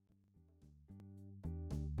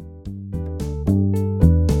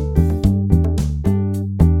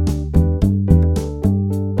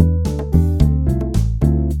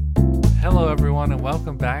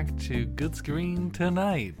to Good Screen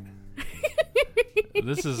Tonight.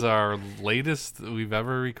 This is our latest we've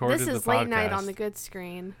ever recorded. This is the podcast. late night on the Good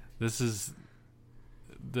Screen. This is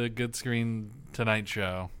the Good Screen Tonight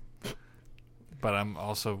show. But I'm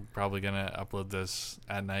also probably going to upload this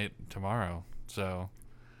at night tomorrow. So,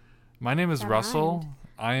 my name is Russell.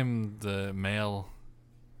 I am the male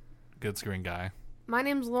Good Screen guy. My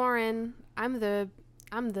name's Lauren. I'm the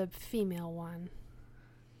female one.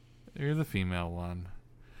 You're the female one.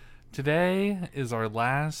 Today is our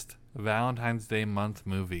last Valentine's Day month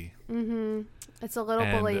movie. Mm-hmm. It's a little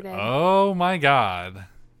belated. Oh my god.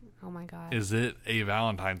 Oh my god. Is it a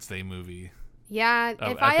Valentine's Day movie? Yeah,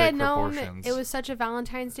 if I had known proportions. it was such a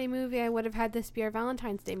Valentine's Day movie, I would have had this be our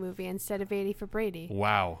Valentine's Day movie instead of 80 for Brady.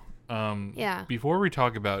 Wow. Yeah. Before we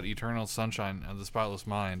talk about Eternal Sunshine of the Spotless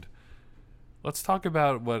Mind, let's talk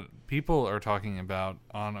about what people are talking about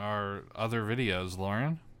on our other videos,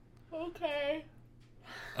 Lauren. Okay.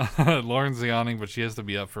 Lauren's yawning, but she has to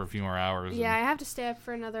be up for a few more hours. Yeah, I have to stay up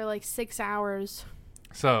for another 6 hours.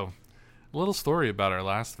 So, a little story about our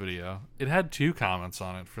last video. It had 2 comments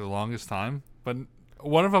on it for the longest time, but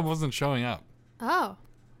one of them wasn't showing up. Oh.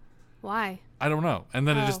 Why? I don't know. And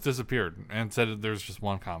then it just disappeared and said there's just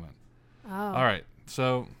 1 comment. Oh. All right.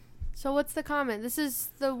 So what's the comment? This is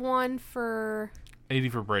the one for 80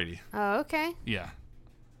 for Brady. Oh, okay. Yeah.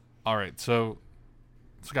 All right. So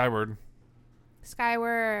Skyward.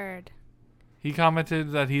 He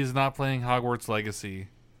commented that he's not playing Hogwarts Legacy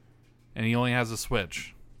and he only has a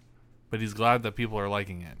Switch. But he's glad that people are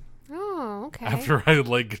liking it. Oh, okay. After I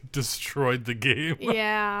destroyed the game.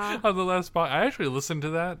 Yeah. On the last spot. I actually listened to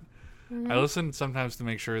that. Mm-hmm. I listened sometimes to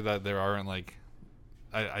make sure that there aren't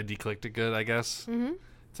I declicked it good, I guess. Mm-hmm. It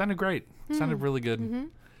sounded great. It sounded really good.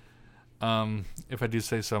 Mm-hmm. If I do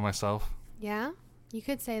say so myself. Yeah, you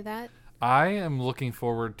could say that. I am looking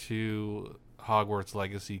forward to Hogwarts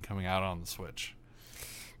Legacy coming out on the Switch.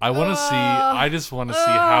 I just want to see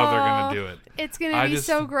how they're going to do it. It's going to be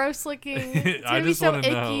so gross looking. It's going to be so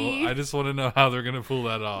icky. I just want to know how they're going to pull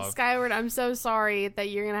that off. Skyward, I'm so sorry that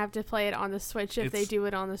you're going to have to play it on the Switch if they do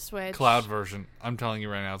it on the Switch. Cloud version. I'm telling you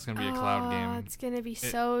right now, it's going to be a cloud game. It's going to be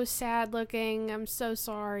so sad looking. I'm so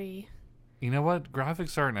sorry. You know what?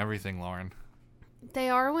 Graphics aren't everything, Lauren. They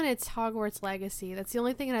are when it's Hogwarts Legacy. That's the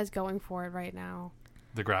only thing it has going for it right now.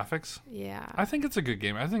 The graphics? Yeah. I think it's a good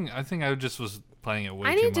game. I think I just was playing it way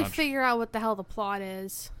too much. I need to figure out what the hell the plot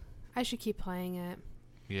is. I should keep playing it.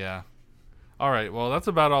 Yeah. All right. Well, that's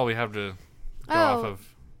about all we have to go off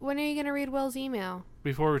of. When are you going to read Will's email?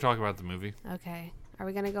 Before we talk about the movie. Okay. Are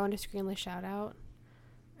we going to go into Screenless Shoutout?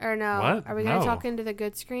 Or no? What? Are we going to talk into the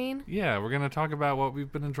Good Screen? Yeah, we're going to talk about what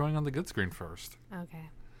we've been enjoying on the Good Screen first. Okay.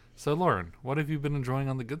 So, Lauren, what have you been enjoying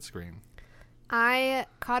on the Good Screen? I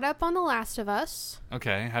caught up on The Last of Us.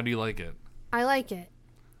 Okay. How do you like it? I like it.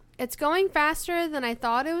 It's going faster than I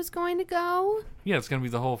thought it was going to go. Yeah, it's going to be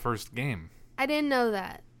the whole first game. I didn't know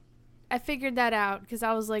that. I figured that out because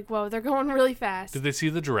I was like, whoa, they're going really fast. Did they see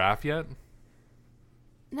the giraffe yet?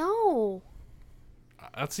 No.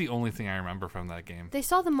 That's the only thing I remember from that game. They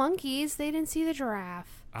saw the monkeys. They didn't see the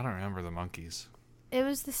giraffe. I don't remember the monkeys. It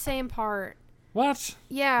was the same part. What?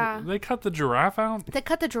 Yeah. They cut the giraffe out? They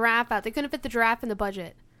cut the giraffe out. They couldn't fit the giraffe in the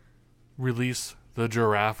budget. Release the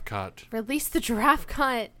giraffe cut. Release the giraffe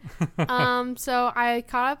cut. So I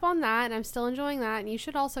caught up on that, and I'm still enjoying that, and you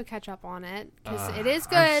should also catch up on it, because it is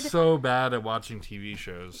good. I'm so bad at watching TV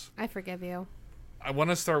shows. I forgive you. I want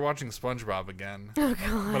to start watching SpongeBob again. Oh,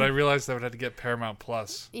 God. But I realized I would have to get Paramount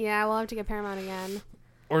Plus. Yeah, we'll have to get Paramount again.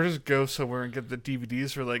 Or just go somewhere and get the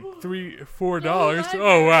DVDs for $3-4.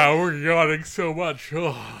 Oh, wow, we're yawning so much.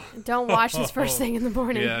 Oh. Don't watch this first thing in the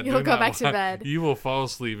morning. Yeah, You'll go back to bed. You will fall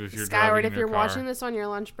asleep if you're Skyward, driving in if you're your car. watching this on your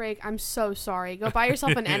lunch break, I'm so sorry. Go buy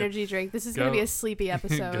yourself an energy drink. This is going to be a sleepy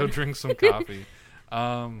episode. Go drink some coffee.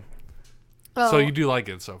 So you do like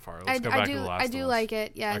it so far. Let's go back to The Last of Us. I do like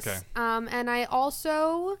it, yes. Okay. And I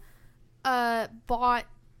also bought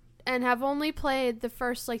and have only played the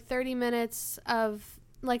first 30 minutes of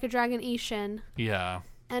Like a Dragon Ishin. Yeah.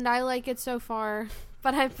 And I like it so far.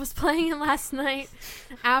 But I was playing it last night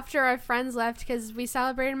after our friends left because we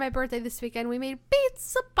celebrated my birthday this weekend. We made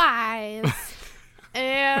pizza pies.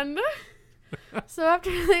 And so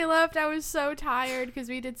after they left, I was so tired because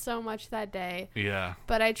we did so much that day. Yeah.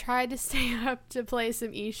 But I tried to stay up to play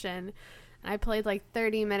some Ishin. And I played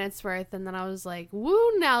 30 minutes worth. And then I was like,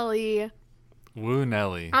 woo, Nelly. Woo,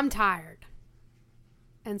 Nelly. I'm tired.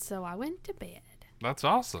 And so I went to bed. That's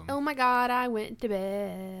awesome. Oh my God, I went to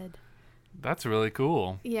bed. That's really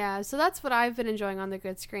cool. Yeah, so that's what I've been enjoying on the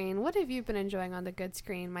Good Screen. What have you been enjoying on the Good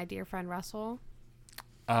Screen, my dear friend Russell?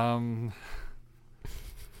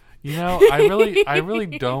 You know, I really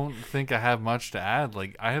don't think I have much to add.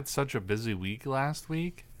 Like, I had such a busy week last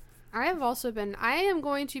week. I am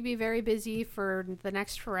going to be very busy for the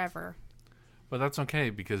next forever. But that's okay,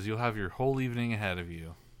 because you'll have your whole evening ahead of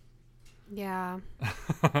you. Yeah.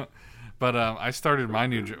 But I started my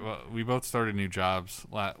we both started new jobs.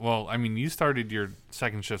 Well, I mean, you started your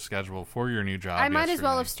second shift schedule for your new job. I might as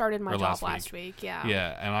well have started my job last week. Yeah.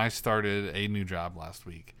 Yeah, and I started a new job last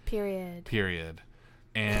week. Period.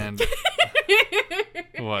 And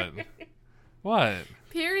what?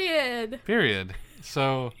 Period.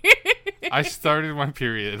 So I started my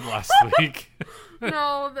period last week.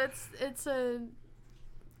 No,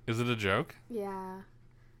 Is it a joke? Yeah.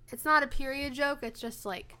 It's not a period joke. It's just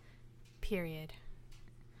like, period.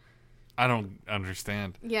 I don't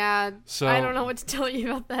understand. Yeah. So I don't know what to tell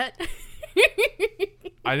you about that.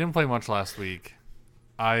 I didn't play much last week.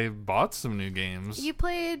 I bought some new games. You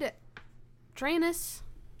played Drainus?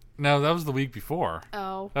 No, that was the week before.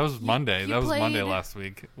 Oh. That was Monday. That was Monday last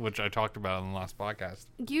week, which I talked about in the last podcast.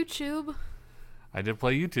 YouTube? I did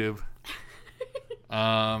play YouTube.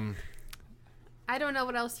 I don't know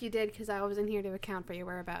what else you did because I wasn't here to account for your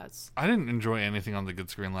whereabouts. I didn't enjoy anything on the good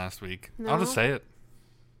screen last week. No? I'll just say it.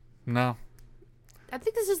 No. I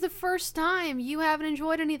think this is the first time you haven't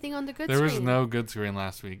enjoyed anything on the good screen. There was no good screen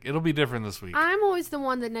last week. It'll be different this week. I'm always the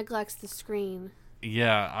one that neglects the screen.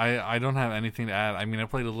 Yeah, I don't have anything to add. I mean, I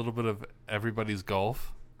played a little bit of Everybody's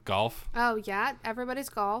Golf. Oh, yeah. Everybody's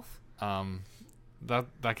Golf.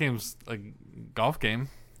 That game's a golf game.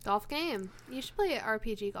 Golf game. You should play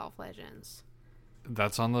RPG Golf Legends.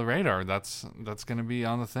 That's on the radar. That's going to be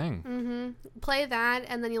on the thing. Mm-hmm. Play that,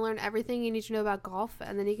 and then you learn everything you need to know about golf,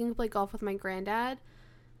 and then you can play golf with my granddad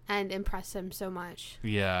and impress him so much.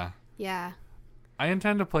 Yeah. Yeah. I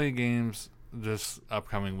intend to play games this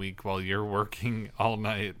upcoming week while you're working all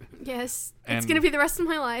night. Yes. It's going to be the rest of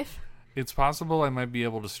my life. It's possible I might be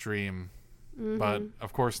able to stream. Mm-hmm. But,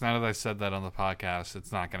 of course, now that I said that on the podcast,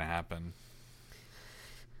 it's not going to happen.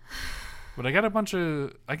 But I got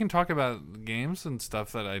I can talk about games and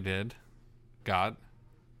stuff that I got.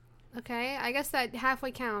 Okay, I guess that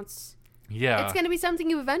halfway counts. Yeah. It's going to be something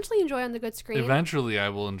you eventually enjoy on the good screen. Eventually I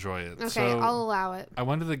will enjoy it. Okay, so I'll allow it. I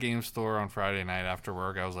went to the game store on Friday night after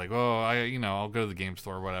work. I was like, I'll go to the game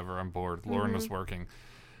store, whatever. I'm bored. Lauren was working.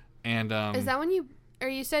 And is that when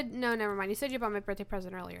you said, no, never mind. You said you bought my birthday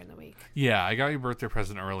present earlier in the week. Yeah, I got your birthday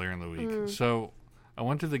present earlier in the week. So I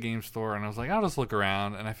went to the game store and I was like, I'll just look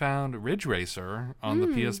around. And I found Ridge Racer on the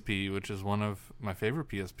PSP, which is one of my favorite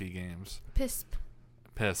PSP games.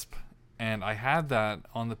 PISP. And I had that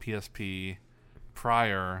on the PSP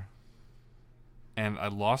prior, and I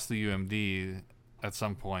lost the UMD at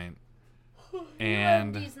some point.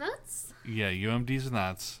 And UMD's nuts? Yeah, UMD's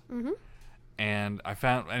nuts. Mm-hmm. And I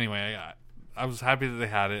found, anyway, I was happy that they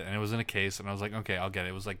had it, and it was in a case, and I was like, okay, I'll get it.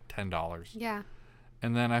 It was like $10. Yeah.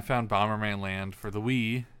 And then I found Bomberman Land for the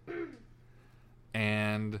Wii,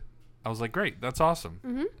 and I was like, great, that's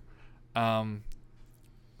awesome. Mm-hmm.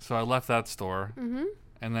 So I left that store,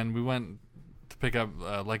 and then we went to pick up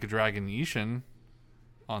Like a Dragon Ishin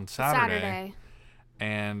on Saturday.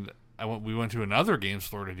 And we went to another game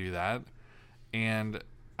store to do that, and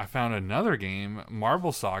I found another game,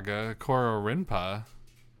 Marble Saga Koro Rinpa,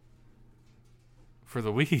 for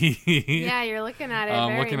the Wii. Yeah, you're looking at it.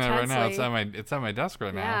 I'm very looking at it right now. It's at my desk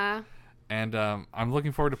right now. Yeah. And I'm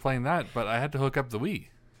looking forward to playing that, but I had to hook up the Wii.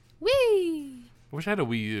 Wii! I wish I had a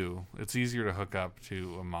Wii U. It's easier to hook up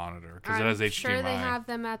to a monitor because it has HDMI. I'm sure they have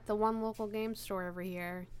them at the one local game store over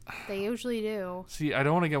here. They usually do. See, I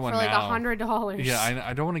don't want to get one now. For like $100. Yeah,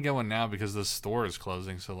 I don't want to get one now because the store is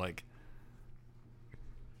closing. So, like,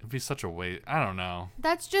 it'd be such a waste. I don't know.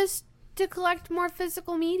 That's just to collect more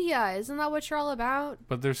physical media. Isn't that what you're all about?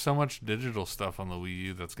 But there's so much digital stuff on the Wii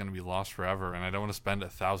U that's going to be lost forever. And I don't want to spend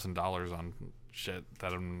 $1,000 on shit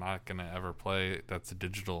that I'm not going to ever play that's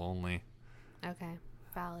digital only. Okay,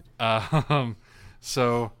 valid.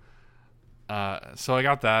 So I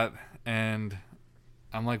got that, and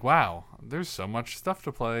I'm like, wow, there's so much stuff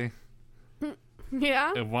to play.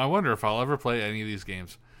 Yeah. And I wonder if I'll ever play any of these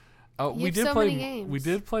games. We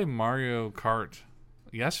did play Mario Kart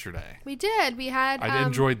yesterday. We did. I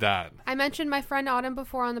enjoyed that. I mentioned my friend Autumn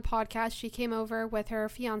before on the podcast. She came over with her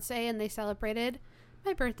fiance, and they celebrated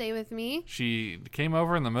my birthday with me. She came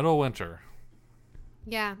over in the middle of winter.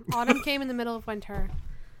 Yeah, autumn came in the middle of winter.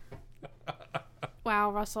 Wow,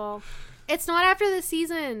 Russell. It's not after the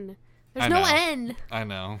season. There's no N. I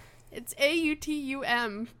know. It's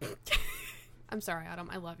AUTUM. I'm sorry, Autumn.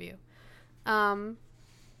 I love you.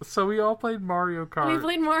 So we all played Mario Kart. We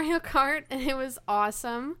played Mario Kart, and it was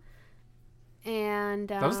awesome. And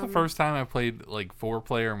that was the first time I played like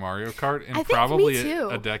 4-player Mario Kart in I think probably me too.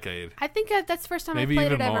 a decade. I think that's the first time Maybe I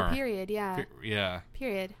played it even ever, more. period. Yeah. Yeah.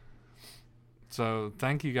 Period. So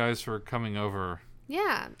thank you guys for coming over.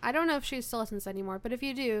 Yeah. I don't know if she still listens anymore, but if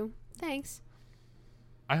you do, thanks.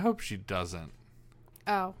 I hope she doesn't.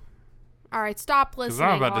 Oh. All right, stop listening,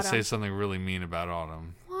 Because I'm about Autumn. to say something really mean about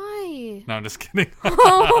Autumn. Why? No, I'm just kidding.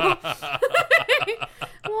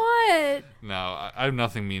 What? No, I have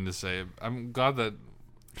nothing mean to say. I'm glad that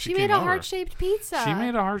She came made a over. heart-shaped pizza. She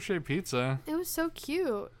made a heart-shaped pizza. It was so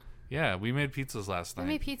cute. Yeah, we made pizzas last night. We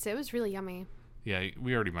made pizza. It was really yummy. Yeah,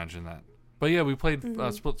 we already mentioned that. But yeah, we played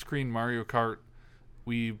split-screen Mario Kart.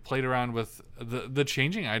 We played around with the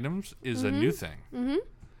changing items is a new thing. Mm-hmm.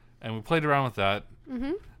 And we played around with that.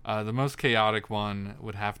 Mm-hmm. The most chaotic one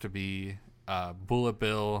would have to be Bullet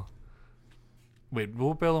Bill. Wait,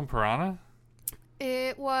 Bullet Bill and Piranha?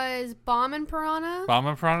 It was Bomb and Piranha. Bomb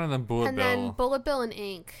and Piranha and then Bullet Bill. And then Bullet Bill and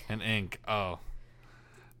Ink. And Ink. Oh.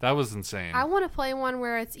 That was insane. I want to play one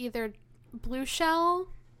where it's either Blue Shell,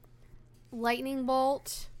 Lightning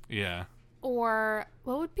Bolt, yeah. or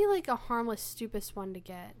what would be like a harmless, stupid one to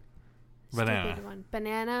get? Banana. Stupid one.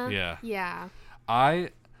 Banana? Yeah. Yeah.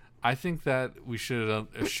 I think that we should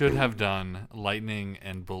have done Lightning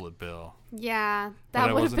and Bullet Bill. Yeah,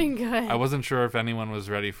 that would have been good. I wasn't sure if anyone was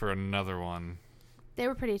ready for another one. They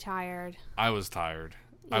were pretty tired. I was tired.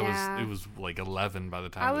 Yeah. It was like 11 by the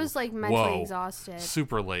time. I was like mentally exhausted.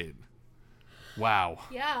 Super late. Wow.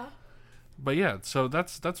 Yeah. But yeah, so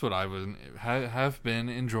that's what I have been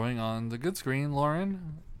enjoying on the good screen,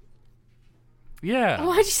 Lauren. Yeah.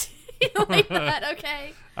 Why'd you say it like that?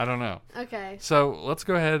 Okay. I don't know. Okay. So let's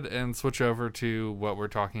go ahead and switch over to what we're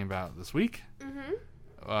talking about this week.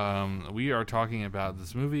 We are talking about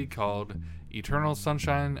this movie called Eternal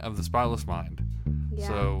Sunshine of the Spotless Mind. Yeah.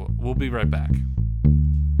 So we'll be right back.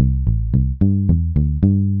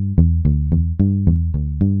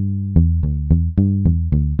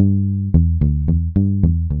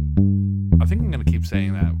 I think I'm going to keep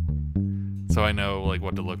saying that so I know like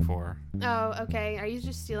what to look for. Oh, okay. Are you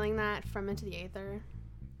just stealing that from Into the Aether?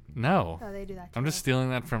 No. Oh, they do that too. I'm just stealing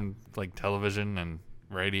that from like television and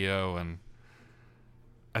radio, and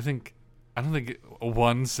I don't think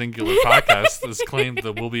one singular podcast has claimed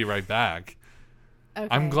that we'll be right back. Okay.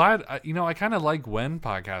 I'm glad, I kind of like when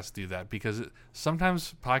podcasts do that because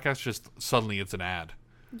sometimes podcasts just suddenly it's an ad.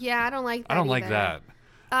 Yeah, I don't like that. I don't like that.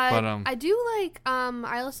 But I do like.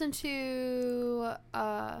 I listened to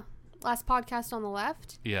last podcast on the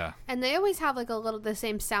left. Yeah. And they always have like the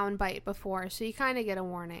same sound bite before, so you kind of get a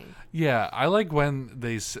warning. Yeah, I like when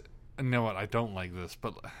they. You know what? I don't like this,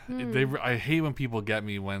 but I hate when people get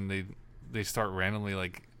me when they start randomly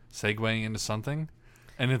like segueing into something,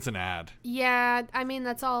 and it's an ad. Yeah, I mean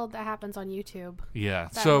that's all that happens on YouTube. Yeah.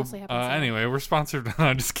 That So mostly happens there. anyway, we're sponsored.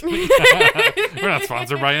 I'm just kidding. We're not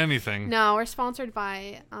sponsored by anything. No, we're sponsored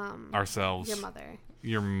by Ourselves. your mother.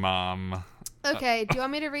 Your mom. Okay. Do you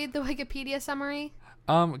want me to read the Wikipedia summary?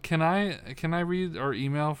 Can I read our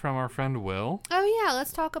email from our friend Will? Oh yeah,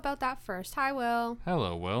 let's talk about that first. Hi, Will.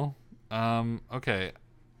 Hello, Will. Okay.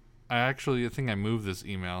 I think I moved this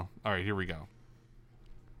email. All right, here we go.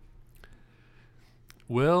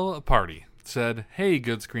 Will Party said, "Hey,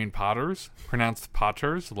 good screen potters, pronounced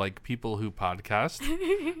potters like people who podcast.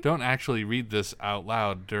 Don't actually read this out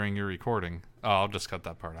loud during your recording." Oh, I'll just cut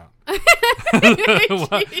that part out.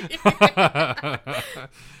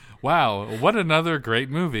 Wow, what another great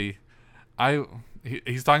movie.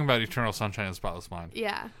 He's talking about Eternal Sunshine of the Spotless Mind.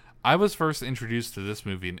 Yeah. I was first introduced to this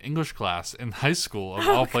movie in English class in high school, of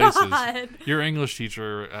all places. God. Your English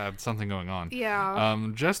teacher had something going on. Yeah.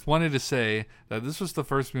 Just wanted to say that this was the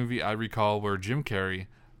first movie I recall where Jim Carrey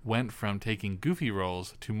went from taking goofy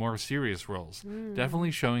roles to more serious roles,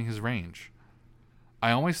 definitely showing his range.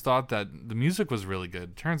 I always thought that the music was really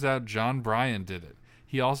good. Turns out John Bryan did it.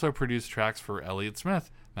 He also produced tracks for Elliott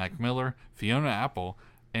Smith, Mac Miller, Fiona Apple,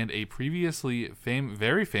 and a previously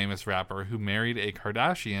very famous rapper who married a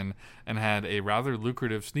Kardashian and had a rather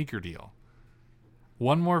lucrative sneaker deal.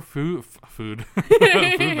 One more food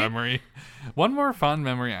memory. One more fond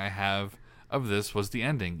memory I have of this was the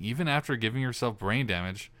ending. Even after giving yourself brain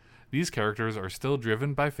damage, these characters are still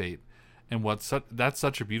driven by fate, and that's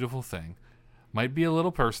such a beautiful thing. Might be a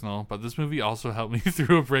little personal, but this movie also helped me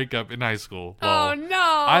through a breakup in high school. Oh no!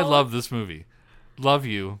 I love this movie. Love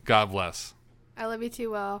you. God bless. I love you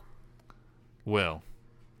too, Will. Will.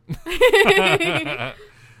 I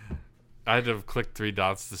had to click 3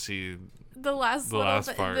 dots to see the last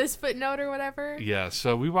part. This footnote or whatever. Yeah,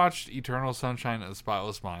 so we watched Eternal Sunshine of the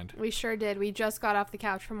Spotless Mind. We sure did. We just got off the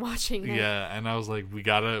couch from watching it. Yeah, and I was like, we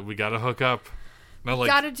gotta hook up.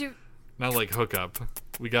 Not like hook up.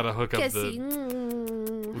 We gotta hook up Kissy.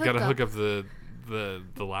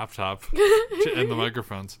 the laptop and the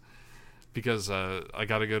microphones because I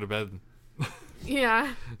gotta go to bed.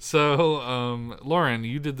 Yeah. So, Lauren,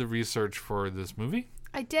 you did the research for this movie?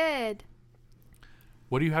 I did.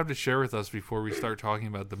 What do you have to share with us before we start talking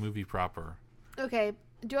about the movie proper? Okay.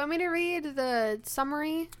 Do you want me to read the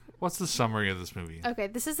summary? What's the summary of this movie? Okay,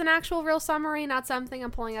 this is an actual real summary, not something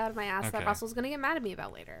I'm pulling out of my ass that Okay. Russell's going to get mad at me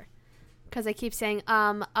about later. Because I keep saying,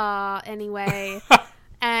 anyway,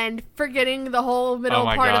 and forgetting the whole middle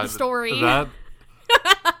part of the story. That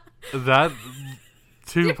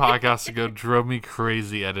 2 podcasts ago drove me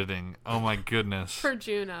crazy editing. Oh my goodness. For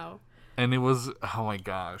Juno. And it was, oh my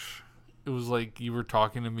gosh. It was like you were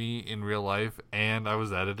talking to me in real life and I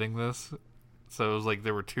was editing this. So it was like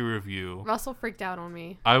there were 2 of you. Russell freaked out on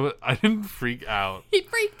me. I didn't freak out. He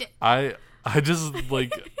freaked it. I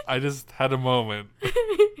just had a moment.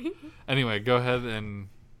 Anyway, go ahead and...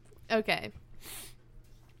 Okay.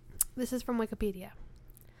 This is from Wikipedia.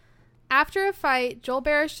 After a fight, Joel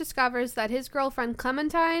Barish discovers that his girlfriend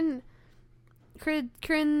Clementine,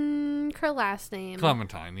 her last name,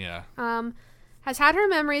 Clementine, yeah. has had her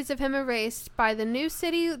memories of him erased by the New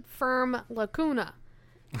City firm Lacuna.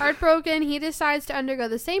 Heartbroken, he decides to undergo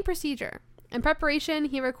the same procedure. In preparation,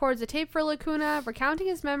 he records a tape for Lacuna, recounting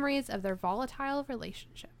his memories of their volatile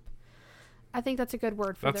relationship. I think that's a good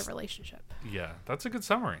word for their relationship. Yeah, that's a good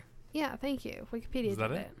summary. Yeah, thank you. Wikipedia Is that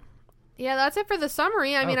did it? Yeah, that's it for the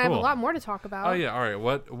summary. I mean, I have a lot more to talk about. Oh, yeah, all right.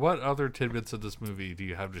 What other tidbits of this movie do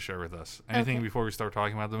you have to share with us? Anything before we start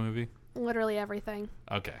talking about the movie? Literally everything.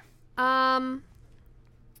 Okay.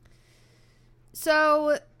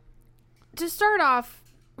 So, to start off,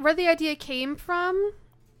 where the idea came from...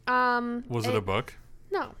 was it a book?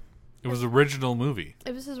 No. It was an original movie.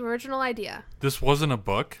 It was his original idea. This wasn't a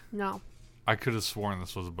book? No. I could have sworn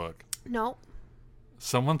this was a book. No.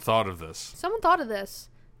 Someone thought of this. Someone thought of this.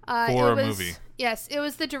 For a movie. Yes, it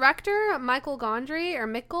was the director, Michael Gondry,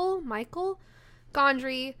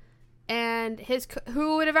 and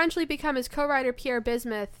who would eventually become his co-writer, Pierre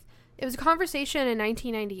Bismuth. It was a conversation in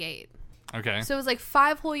 1998. Okay. So it was like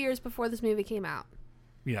 5 whole years before this movie came out.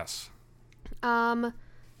 Yes.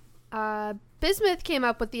 Bismuth came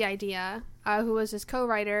up with the idea, who was his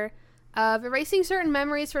co-writer, of erasing certain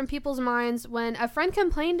memories from people's minds when a friend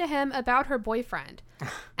complained to him about her boyfriend.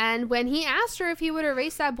 And when he asked her if he would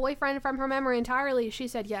erase that boyfriend from her memory entirely, she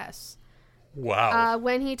said yes. Wow.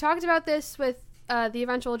 When he talked about this with the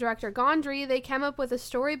eventual director Gondry, they came up with a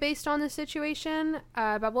story based on this situation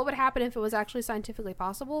about what would happen if it was actually scientifically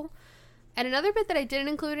possible. And another bit that I didn't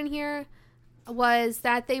include in here was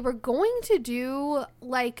that they were going to do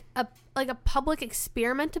like a public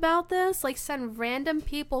experiment about this, like send random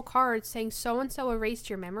people cards saying so and so erased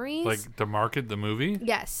your memories, like to market the movie.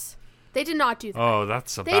 Yes, they did not do that. Oh,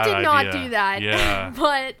 that's a bad idea. They did not do that. Yeah,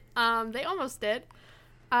 but they almost did.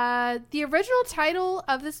 The original title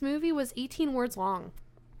of this movie was 18 words long.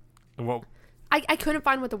 Well, I couldn't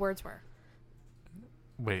find what the words were.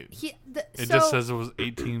 Wait, it just says it was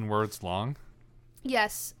 18 words long.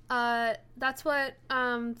 Yes, that's what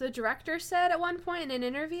the director said at one point in an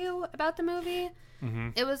interview about the movie. Mm-hmm.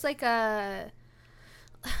 It was like a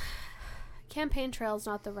campaign trail is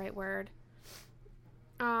not the right word.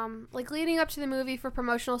 Like leading up to the movie for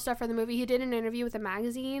promotional stuff for the movie, he did an interview with a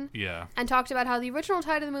magazine. Yeah, and talked about how the original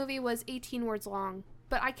title of the movie was 18 words long,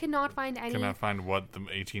 but I could not find any. Cannot find what the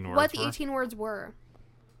 18 words. What the 18 words were.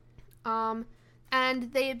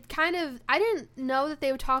 And they I didn't know that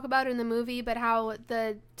they would talk about it in the movie, but how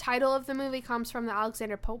the title of the movie comes from the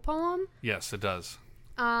Alexander Pope poem. Yes, it does.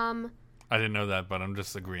 I didn't know that, but I'm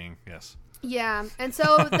just agreeing. Yes. Yeah. And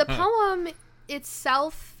so the poem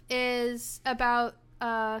itself is about,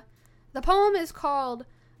 the poem is called,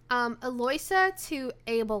 Eloisa to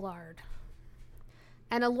Abelard.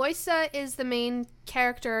 And Eloisa is the main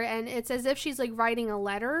character, and it's as if she's like writing a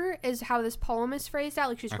letter, is how this poem is phrased out.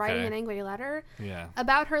 Like she's writing an angry letter. Yeah.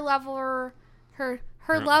 About her lover, her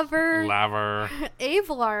lover,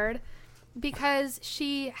 Abelard, because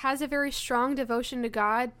she has a very strong devotion to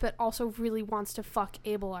God, but also really wants to fuck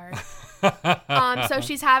Abelard. So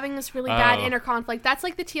she's having this really bad inner conflict. That's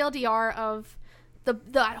like the TLDR of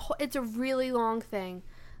it's a really long thing,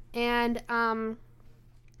 and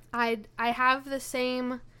I have the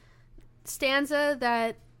same stanza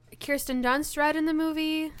that Kirsten Dunst read in the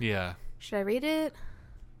movie. Yeah. Should I read it?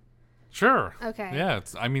 Sure. Okay. Yeah.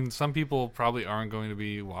 I mean, some people probably aren't going to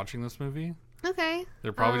be watching this movie. Okay.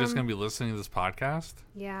 They're probably just going to be listening to this podcast.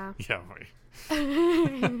 Yeah. Yeah.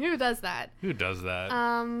 Who does that? Who does that?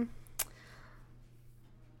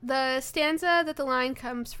 The stanza that the line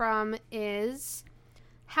comes from is,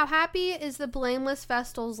 How happy is the blameless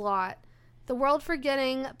Vestal's lot, the world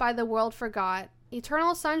forgetting by the world forgot,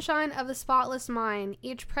 eternal sunshine of the spotless mind,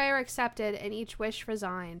 each prayer accepted and each wish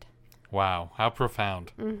resigned. Wow, how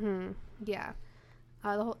profound. Mm-hmm. Yeah.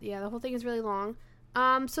 The whole thing is really long.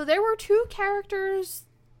 So there were 2 characters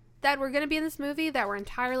that were going to be in this movie that were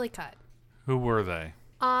entirely cut. Who were they?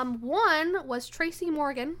 One was Tracy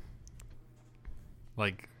Morgan.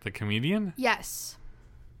 Like the comedian? Yes.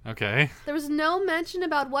 Okay. There was no mention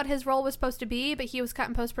about what his role was supposed to be, but he was cut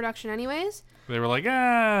in post-production anyways. They were like,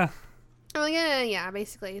 ah. I'm like, yeah,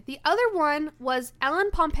 basically. The other one was Ellen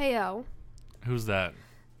Pompeo. Who's that?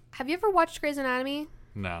 Have you ever watched Grey's Anatomy?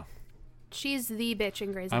 No. She's the bitch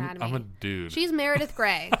in Grey's Anatomy. I'm a dude. She's Meredith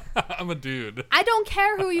Grey. I'm a dude. I don't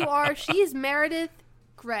care who you are. She's Meredith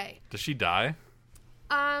Grey. Does she die?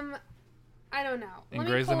 I don't know. In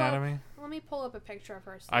Grey's Anatomy? Let me pull up a picture of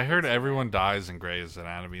her. So I heard everyone dies in Grey's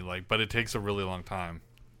Anatomy, but it takes a really long time.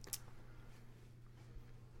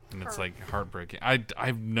 And it's like heartbreaking.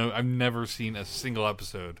 I've never seen a single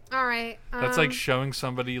episode. All right. That's like showing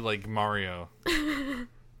somebody like Mario.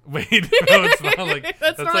 Wait, no, it's not like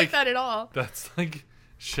that's not like that at all. That's like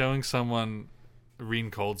showing someone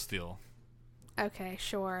reading Cold Steel. Okay,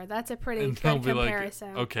 sure. That's a pretty And good they'll be comparison.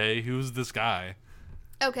 like, okay, who's this guy?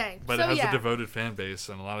 Okay, but so it has a devoted fan base,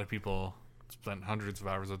 and a lot of people spent hundreds of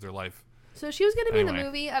hours of their life. So she was going to be in the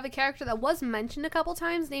movie of a character that was mentioned a couple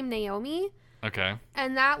times named Naomi. Okay.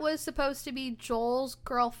 And that was supposed to be Joel's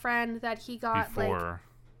girlfriend that he got before.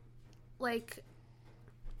 Like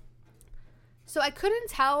so I couldn't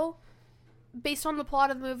tell based on the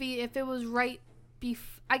plot of the movie if it was right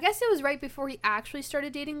I guess it was right before he actually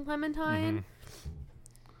started dating Clementine.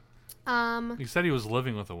 Mm-hmm. He said he was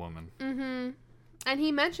living with a woman. Mm-hmm. And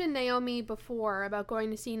he mentioned Naomi before about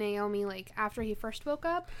going to see Naomi like after he first woke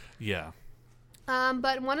up. Yeah.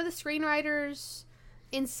 But one of the screenwriters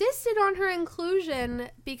insisted on her inclusion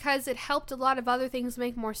because it helped a lot of other things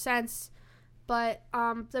make more sense. But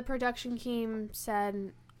the production team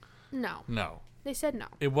said no. No. They said no.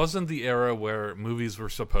 It wasn't the era where movies were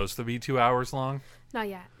supposed to be 2 hours long. Not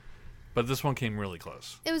yet. But this one came really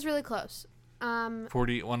close. It was really close. 1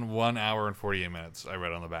 hour and 48 minutes, I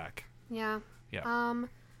read on the back. Yeah. Yeah.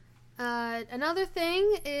 Another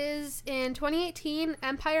thing is in 2018,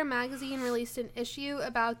 Empire Magazine released an issue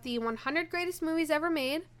about the 100 greatest movies ever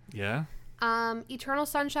made. Yeah. Eternal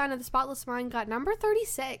Sunshine of the Spotless Mind got number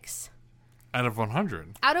 36. Out of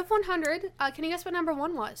 100? Out of 100. Can you guess what number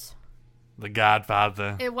 1 was? The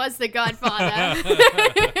Godfather. It was The Godfather.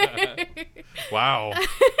 Wow.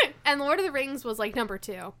 And Lord of the Rings was like number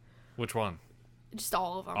 2. Which one? Just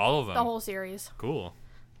all of them. All of them? The whole series. Cool.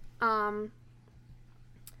 And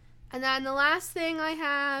then the last thing I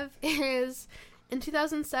have is in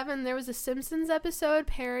 2007 there was a Simpsons episode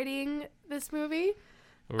parodying this movie.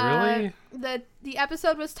 Really? The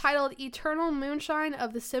episode was titled Eternal Moonshine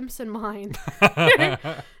of the Simpson Mind.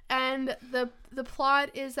 And the plot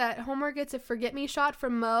is that Homer gets a forget-me shot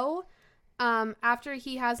from Moe after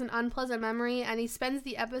he has an unpleasant memory, and he spends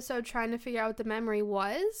the episode trying to figure out what the memory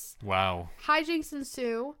was. Wow. Hijinks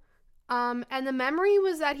ensue. And the memory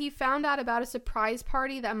was that he found out about a surprise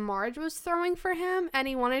party that Marge was throwing for him, and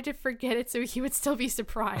he wanted to forget it so he would still be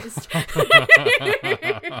surprised.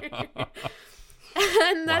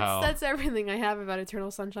 And that's everything I have about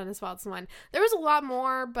Eternal Sunshine of the Spotless Mind. There was a lot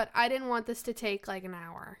more, but I didn't want this to take like an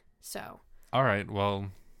hour. So. All right. Well,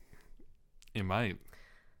 it might.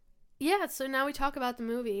 Yeah. So now we talk about the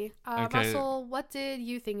movie. Okay. Russell, what did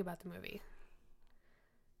you think about the movie?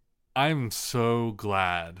 I'm so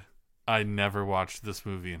glad I never watched this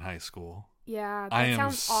movie in high school. Yeah, that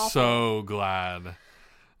sounds awful. So glad.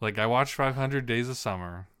 Like, I watched 500 Days of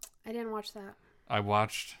Summer. I didn't watch that. I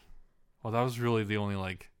watched... Well, that was really the only,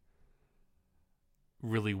 like,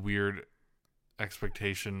 really weird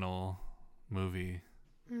expectational movie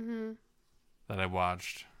that I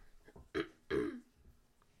watched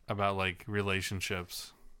about, like,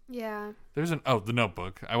 relationships. Yeah. There's The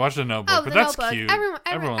Notebook. I watched The Notebook, Oh, but The that's Notebook. cute.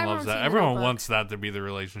 Everyone loves that. Everyone wants that to be the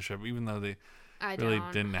relationship, even though they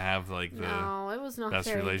didn't have, like, the it was not best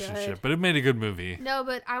very relationship. good. But it made a good movie. No,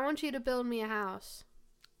 but I want you to build me a house.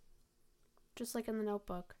 Just like in The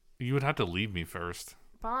Notebook. You would have to leave me first.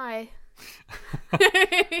 Bye.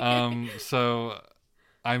 So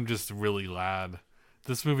I'm just really glad.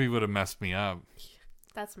 This movie would have messed me up.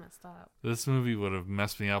 That's messed up. This movie would have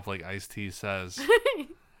messed me up, like Ice-T says.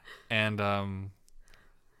 And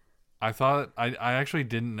I thought I actually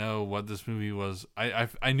didn't know what this movie was.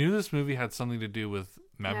 I knew this movie had something to do with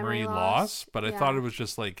memory loss, but I thought it was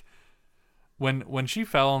just like when she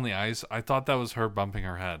fell on the ice, I thought that was her bumping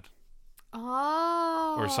her head.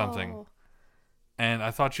 Oh. Or something. And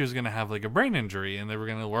I thought she was going to have like a brain injury and they were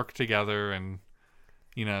going to work together and,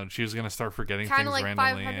 you know, she was going to start forgetting Kind things of like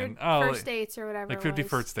randomly. 500 and, first dates or whatever. Like 50 it was.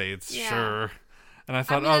 first dates, Yeah. sure. And I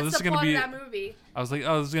thought, that's this is the going to plot be. of that movie. I was like,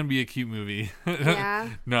 this is going to be a cute movie. Yeah.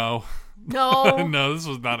 No. No. No, this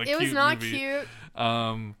was not a cute movie. It was not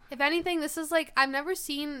cute. If anything, this is like, I've never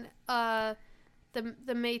seen the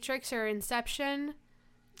Matrix or Inception.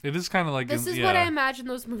 It is kind of like this is what I imagine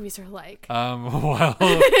those movies are like. Well,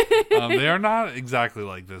 they are not exactly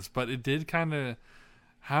like this, but it did kind of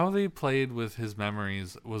how they played with his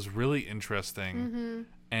memories was really interesting. Mm-hmm.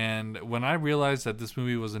 And when I realized that this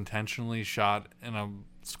movie was intentionally shot in a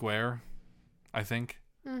square, I think,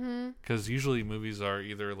 because usually movies are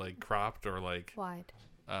either like cropped or like wide,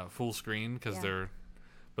 full screen because they're.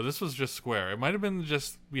 But this was just square. It might have been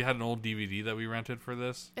just we had an old DVD that we rented for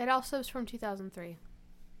this. It also is from 2003.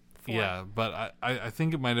 4. Yeah, but I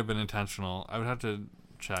think it might have been intentional. I would have to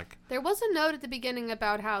check. There was a note at the beginning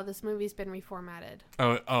about how this movie's been reformatted.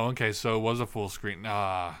 Oh, okay. So it was a full screen.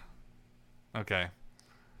 Okay.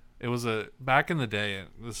 It was back in the day.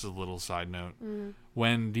 This is a little side note.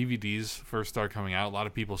 When DVDs first started coming out, a lot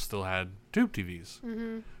of people still had tube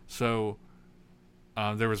TVs. So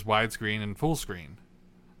there was widescreen and full screen,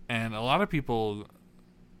 and a lot of people,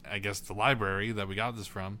 I guess the library that we got this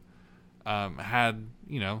from, had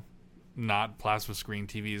not plasma screen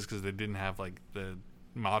TVs because they didn't have like the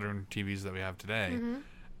modern TVs that we have today,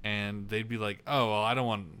 and they'd be like, "Oh, well, I don't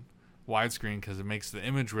want widescreen because it makes the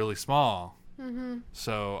image really small."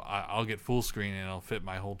 So I'll get full screen and it'll fit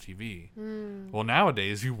my whole TV. Well,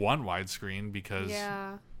 nowadays you want widescreen because,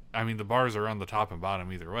 I mean, the bars are on the top and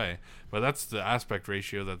bottom either way, but that's the aspect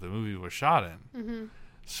ratio that the movie was shot in.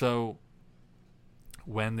 So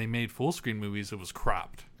when they made full screen movies, it was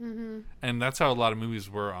cropped. And that's how a lot of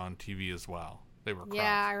movies were on TV as well. They were cropped.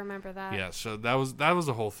 Yeah, I remember that. Yeah, so that was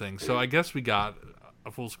the whole thing. So I guess we got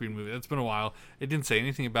a full screen movie. It's been a while. It didn't say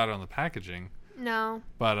anything about it on the packaging. No.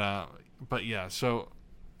 But yeah, so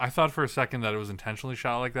I thought for a second that it was intentionally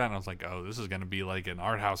shot like that, and I was like, oh, this is going to be like an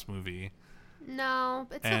art house movie. No,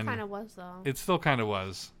 it still kind of was, though. It still kind of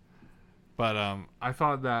was. But I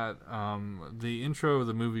thought that the intro of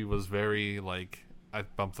the movie was very, like, I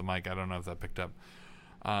bumped the mic. I don't know if that picked up.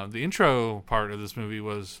 The intro part of this movie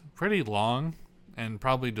was pretty long and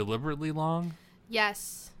probably deliberately long.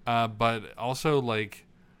 Yes. But also, like,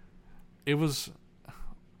 it was...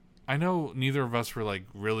 I know neither of us were, like,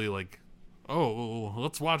 really, like, oh,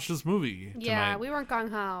 let's watch this movie tonight. Yeah, we weren't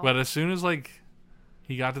gung-ho. But as soon as, like,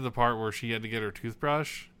 he got to the part where she had to get her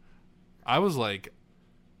toothbrush, I was like,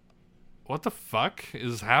 what the fuck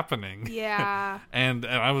is happening? Yeah. and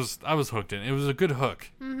I was hooked in. It was a good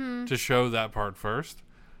hook to show that part first.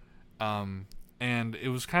 And it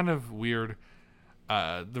was kind of weird.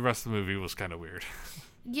 The rest of the movie was kind of weird.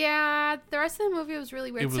 Yeah, the rest of the movie was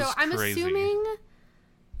really weird. It was so I'm crazy. assuming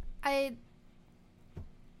I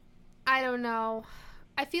don't know.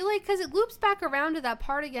 I feel like because it loops back around to that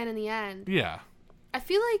part again in the end. Yeah. I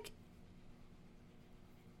feel like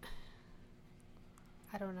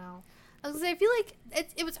I don't know. I was gonna say I feel like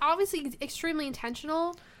it was obviously extremely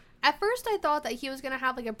intentional. At first, I thought that he was gonna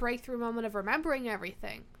have like a breakthrough moment of remembering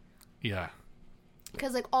everything. Yeah.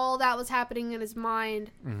 Because like all that was happening in his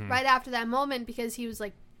mind right after that moment because he was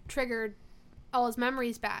like triggered all his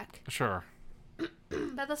memories back. Sure.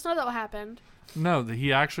 But that's not what happened. No,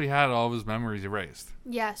 he actually had all of his memories erased.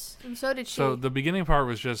 Yes, and so did she. So the beginning part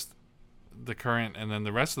was just the current, and then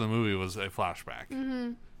the rest of the movie was a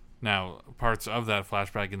flashback. Now, parts of that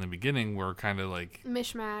flashback in the beginning were kind of like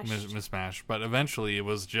mismatched, but eventually it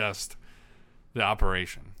was just the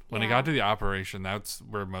operation. When it got to the operation, that's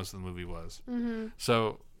where most of the movie was.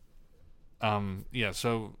 So,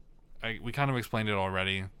 so we kind of explained it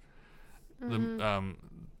already.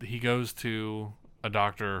 He goes to a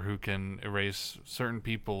doctor who can erase certain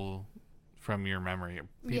people from your memory.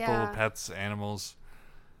 People, pets, animals,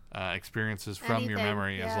 experiences from your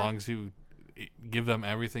memory, as long as you give them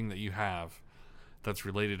everything that you have that's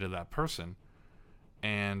related to that person.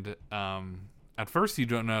 And at first you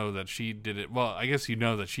don't know that she did it. Well, I guess you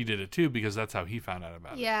know that she did it too because that's how he found out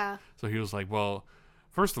about it. Yeah. So he was like, well,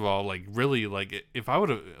 first of all, like, really, like, if I would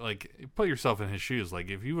have, like, put yourself in his shoes, like,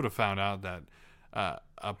 if you would have found out that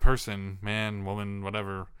a person, man, woman,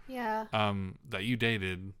 whatever, that you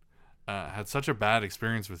dated had such a bad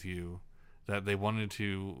experience with you that they wanted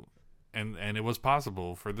to, and it was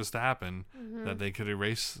possible for this to happen, that they could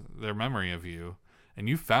erase their memory of you, and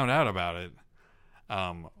you found out about it,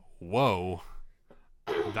 whoa,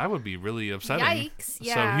 that would be really upsetting. Yikes,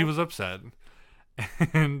 yeah. So he was upset.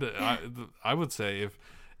 And I would say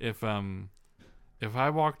if I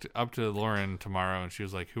walked up to Lauren tomorrow and she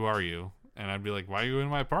was like, "Who are you?" and I'd be like, "Why are you in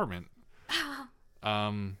my apartment?"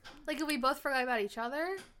 Like if we both forgot about each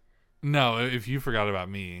other. No, if you forgot about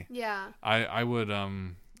me, Yeah. I would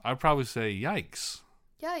I'd probably say yikes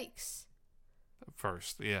Yikes.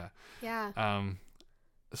 first. Yeah. Yeah.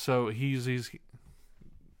 So he's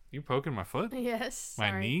you poking my foot? Yes. My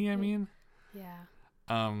Sorry. knee, I mean? Yeah.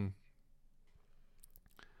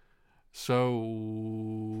 So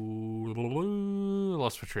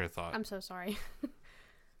lost my train of thought. I'm so sorry.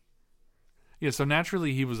 Yeah, so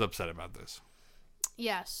naturally he was upset about this.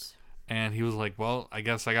 Yes. And he was like, "Well, I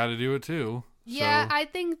guess I got to do it too." Yeah, So, I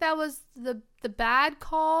think that was the bad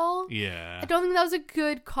call. yeah. I don't think that was a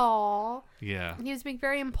good call. Yeah. He was being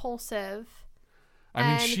very impulsive. I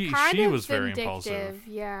mean, and she kind of was very vindictive. impulsive.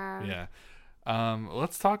 Yeah. Yeah.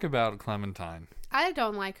 Let's talk about Clementine. I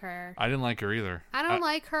don't like her. I didn't like her either. I don't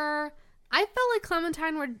like her. I felt like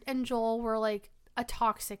Clementine and Joel were like a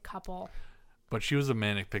toxic couple. But she was a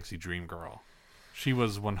Manic Pixie dream girl. She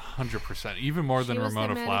was 100%, even more than She was Ramona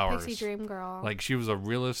the Manic Flowers. Pixie dream girl. Like, she was a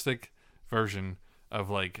realistic version of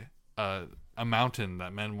like a mountain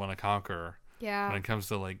that men want to conquer. Yeah. When it comes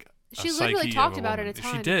to like She a literally psyche talked of about woman. it a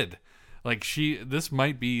ton. She did. Like this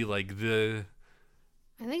might be like I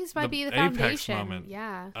think this might be the apex foundation. moment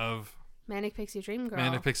Yeah. of Manic Pixie dream girl.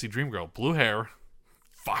 Manic Pixie dream girl. Blue hair.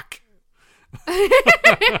 Fuck.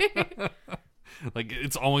 Like,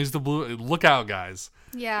 it's always the blue. Look out, guys.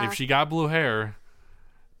 Yeah. If she got blue hair,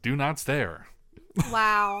 do not stare.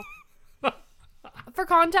 Wow. For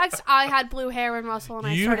context, I had blue hair when Russell and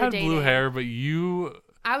I You started had dating. blue hair, but you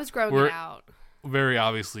I was growing were it out. very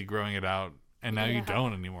obviously growing it out, and now you Yeah.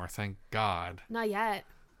 don't anymore. Thank God. Not yet.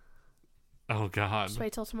 Oh God. Just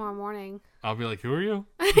wait till tomorrow morning. I'll be like, who are you?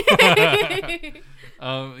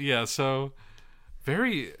 Yeah. So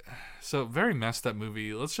very messed up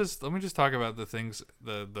movie. Let me just talk about the things,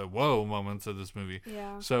 the whoa moments of this movie.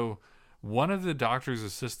 Yeah. So one of the doctor's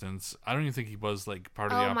assistants, I don't even think he was like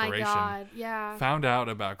part of the operation. Oh my God. Yeah. Found out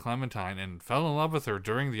about Clementine and fell in love with her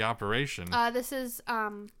during the operation. This is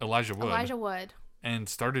Elijah Wood. Elijah Wood. And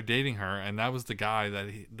started dating her, and that was the guy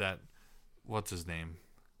that what's his name?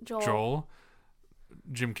 Joel.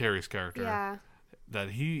 Jim Carrey's character. Yeah.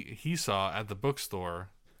 That he saw at the bookstore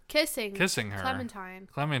Kissing her.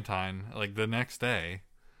 Clementine, like the next day.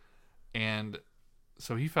 And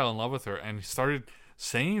so he fell in love with her and he started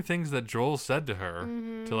saying things that Joel said to her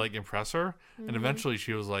to like impress her. Mm-hmm. And eventually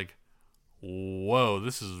she was like, whoa,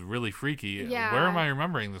 this is really freaky. Yeah. Where am I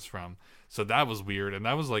remembering this from? So that was weird. And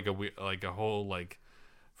that was like a whole, like,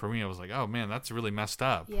 for me, I was like, oh man, that's really messed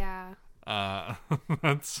up. Yeah.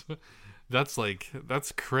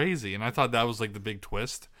 That's crazy. And I thought that was like the big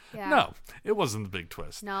twist. Yeah. No, it wasn't the big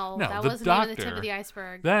twist. No, the that wasn't doctor, even the tip of the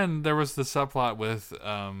iceberg. Then there was the subplot with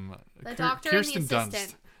the doctor Kirsten and the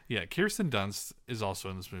assistant. Dunst. Yeah, Kirsten Dunst is also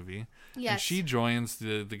in this movie. Yes. And she joins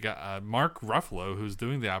the guy, Mark Ruffalo, who's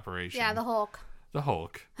doing the operation. Yeah, the Hulk. The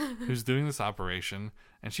Hulk, who's doing this operation.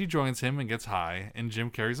 And she joins him and gets high in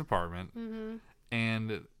Jim Carrey's apartment. Mm-hmm.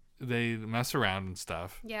 And they mess around and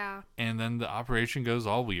stuff. Yeah. And then the operation goes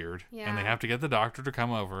all weird. Yeah. And they have to get the doctor to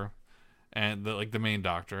come over. And the main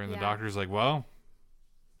doctor. And the doctor's like, well,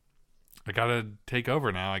 I gotta take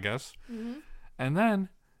over now, I guess. Mm-hmm. And then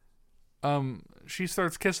she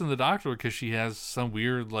starts kissing the doctor because she has some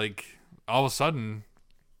weird, like, all of a sudden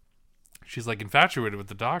she's like infatuated with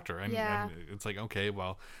the doctor. And it's like, okay,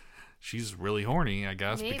 well, she's really horny, I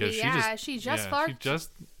guess. Maybe, because she just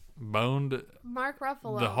boned Mark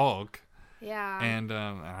Ruffalo, the Hulk. Yeah. And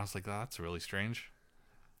I was like, oh, that's really strange.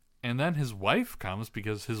 And then his wife comes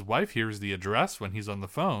because his wife hears the address when he's on the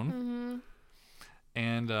phone. Mm-hmm.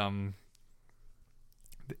 And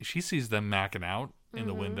she sees them macking out in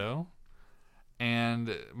the window.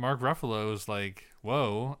 And Mark Ruffalo is like,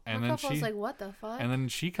 whoa. And Mark then Ruffalo's like, what the fuck? And then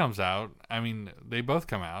she comes out. I mean, they both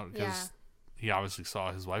come out because he obviously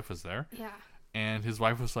saw his wife was there. Yeah. And his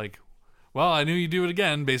wife was like, well, I knew you'd do it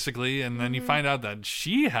again, basically. And then you find out that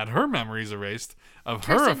she had her memories erased of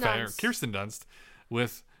her affair, Kirsten Dunst,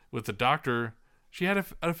 with the doctor. She had an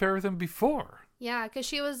affair with him before. Yeah, because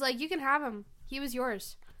she was like, you can have him. He was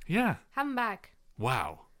yours. Yeah. Have him back.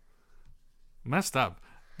 Wow. Messed up.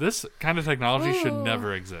 This kind of technology should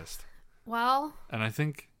never exist. Well. And I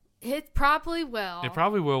think it probably will. It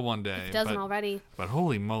probably will one day. It doesn't already. But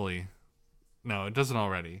holy moly. No, it doesn't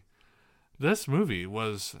already. This movie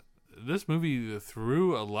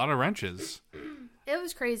threw a lot of wrenches. It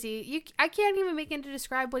was crazy. I can't even begin to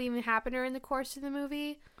describe what even happened during the course of the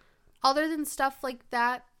movie. Other than stuff like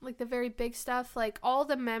that, like the very big stuff, like all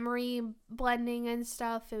the memory blending and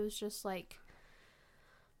stuff, it was just like,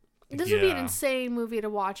 this would be an insane movie to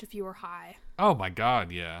watch if you were high. Oh my God,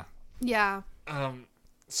 yeah. Yeah.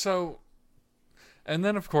 So And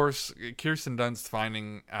then, of course, Kirsten Dunst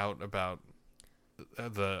finding out about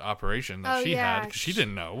the operation that she had, because she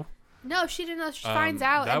didn't know. No, she didn't know. She finds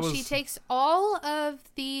out, and she takes all of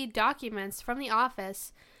the documents from the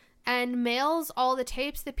office and mails all the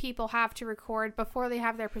tapes that people have to record before they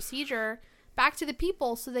have their procedure back to the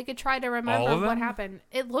people so they could try to remember what happened.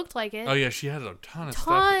 It looked like it. Oh, yeah, she had a ton of stuff.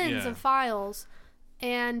 Tons of files.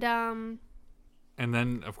 And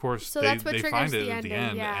then, of course, so they find it at the the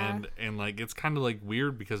end. Yeah. And like, it's kind of, like,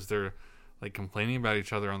 weird because they're, like, complaining about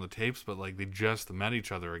each other on the tapes, but, like, they just met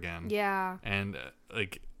each other again. Yeah. And,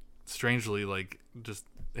 like, strangely, like, just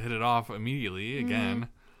hit it off immediately again.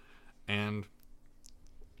 And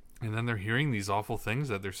then they're hearing these awful things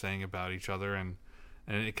that they're saying about each other, and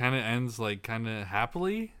it kind of ends, like, kind of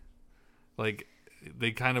happily. Like,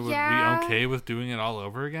 they kind of would be okay with doing it all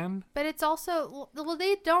over again. But it's also, well,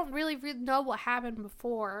 they don't really know what happened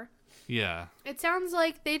before. Yeah. It sounds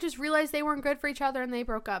like they just realized they weren't good for each other and they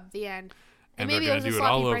broke up. The end. And maybe it was a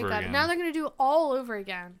sloppy breakup. Now they're going to do it all over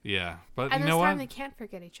again. Yeah. But and you know what? And this time they can't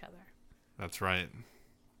forget each other. That's right.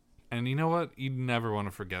 And you know what? You never want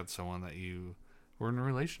to forget someone that you were in a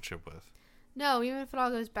relationship with. No, even if it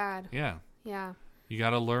all goes bad. Yeah. Yeah. You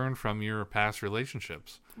got to learn from your past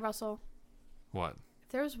relationships. Russell. What?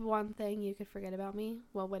 If there was one thing you could forget about me,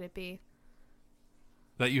 what would it be?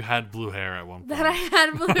 That you had blue hair at one point. That I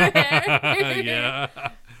had blue hair. Yeah.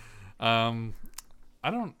 I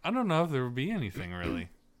don't know if there would be anything really.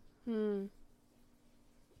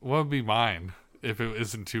 What would be mine if it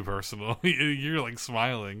isn't too personal? You're like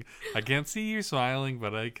smiling. I can't see you smiling,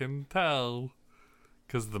 but I can tell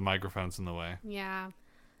because the microphone's in the way. Yeah.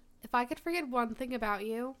 If I could forget one thing about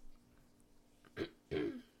you,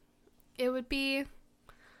 it would be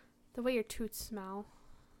the way your toots smell.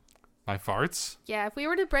 My farts? Yeah, if we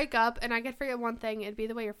were to break up and I could forget one thing, it'd be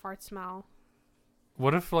the way your farts smell.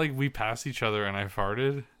 What if, like, we passed each other and I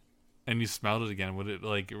farted and you smelled it again? Would it,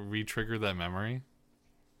 like, re-trigger that memory?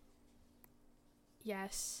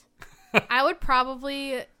 Yes. I would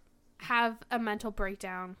probably have a mental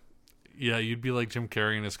breakdown. Yeah, you'd be like Jim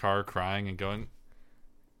Carrey in his car crying and going...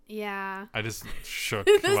 Yeah. I just shook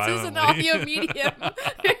This violently. is an audio medium.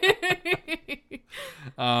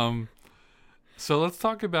 So let's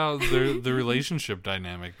talk about the relationship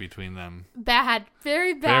dynamic between them. Bad.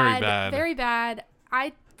 Very bad. Very bad. Very bad.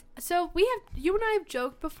 You and I have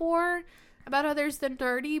joked before about how there's the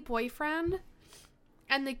nerdy boyfriend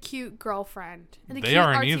and the cute girlfriend. And the they cute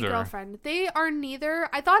are artsy neither. girlfriend. They are neither.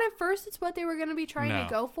 I thought at first it's what they were going to be trying to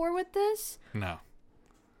go for with this. No.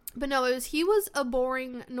 But no, he was a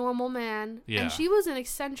boring, normal man. Yeah. And she was an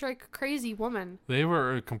eccentric, crazy woman. They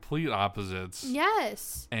were complete opposites.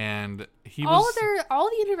 Yes. And all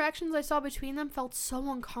the interactions I saw between them felt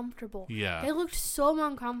so uncomfortable. Yeah. They looked so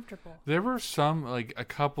uncomfortable. There were some, like, a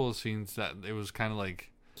couple of scenes that it was kind of,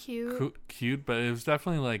 like... Cute, but it was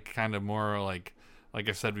definitely, like, kind of more, like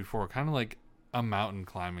I said before, kind of like a mountain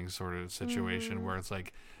climbing sort of situation where it's,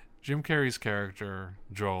 like, Jim Carrey's character,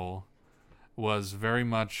 Joel... was very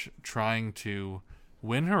much trying to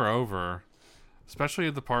win her over, especially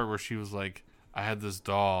at the part where she was like, I had this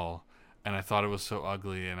doll and I thought it was so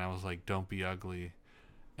ugly, and I was like, don't be ugly.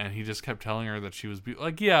 And he just kept telling her that she was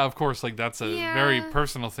like, yeah, of course, like, that's a very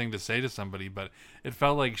personal thing to say to somebody, but it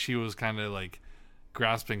felt like she was kind of like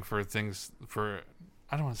grasping for things for,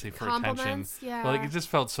 I don't want to say for attention. Yeah. But, like, it just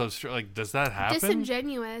felt so like, does that happen?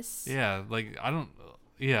 Disingenuous. Yeah, like,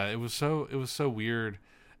 it was so weird.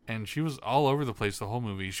 And she was all over the place the whole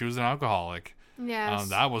movie. She was an alcoholic. Yes.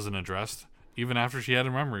 That wasn't addressed, even after she had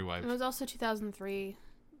a memory wipe. It was also 2003.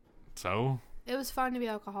 So? It was fun to be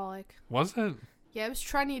alcoholic. Was it? Yeah, it was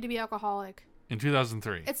trendy to be alcoholic. In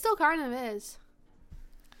 2003? It still kind of is.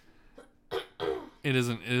 It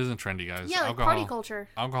isn't trendy, guys. Yeah, like party culture.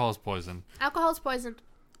 Alcohol is poison. Alcohol is poison.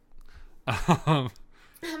 I'm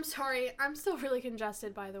sorry. I'm still really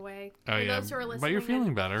congested, by the way. Oh, yeah. Those who are listening, but you're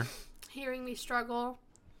feeling better. Hearing me struggle.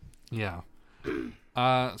 Yeah.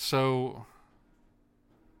 So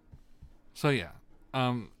yeah.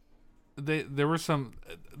 There were some.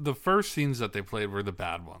 The first scenes that they played were the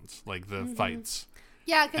bad ones, like the fights.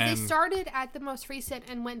 Yeah, because they started at the most recent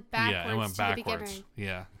and went backwards. Yeah, it went backwards. To the beginning.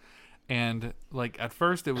 Yeah, and like at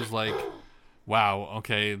first it was like, wow,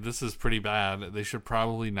 okay, this is pretty bad. They should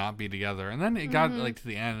probably not be together. And then it got like to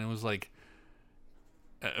the end, and it was like,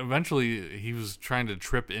 eventually he was trying to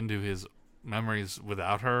trip into his memories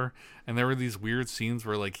without her, and there were these weird scenes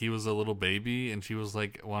where like he was a little baby and she was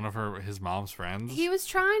like one of his mom's friends. He was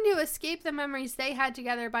trying to escape the memories they had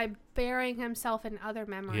together by burying himself in other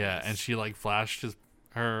memories. Yeah, and she like flashed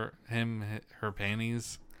her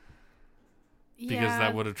panties because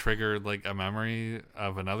that would have triggered like a memory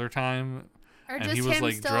of another time. Or and just he was him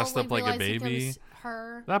like still, dressed up like a realizing it baby. was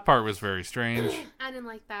her. That part was very strange. I didn't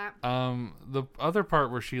like that. The other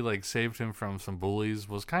part where she like saved him from some bullies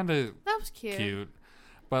was kind of That was cute.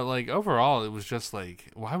 But like overall, it was just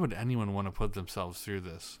like, why would anyone want to put themselves through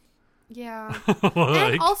this? Yeah. Like,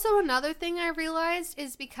 And also another thing I realized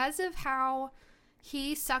is because of how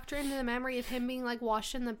he sucked her into the memory of him being like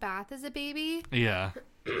washed in the bath as a baby. Yeah.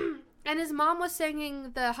 And his mom was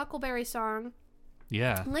singing the Huckleberry song.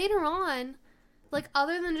 Yeah. Later on, like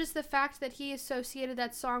other than just the fact that he associated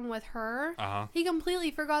that song with her, he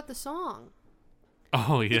completely forgot the song.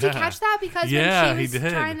 Oh, yeah. Did you catch that? Because yeah, when she was he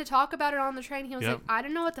did. trying to talk about it on the train, he was like, I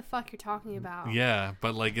don't know what the fuck you're talking about. Yeah,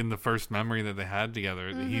 but like in the first memory that they had together,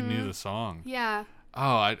 he knew the song. Yeah.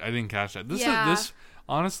 Oh, I didn't catch that. This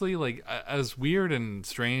honestly, like as weird and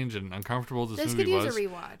strange and uncomfortable as this movie was, could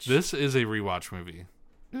use a rewatch. This is a rewatch movie.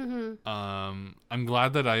 Mm-hmm. I'm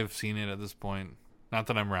glad that I've seen it at this point. Not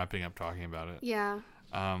that I'm wrapping up talking about it. Yeah.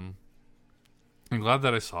 I'm glad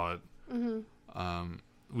that I saw it. Mm-hmm.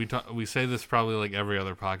 We say this probably like every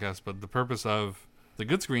other podcast, but the purpose of the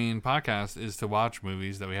Good Screen podcast is to watch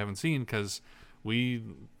movies that we haven't seen because we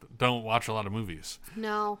don't watch a lot of movies.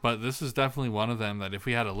 No. But this is definitely one of them that if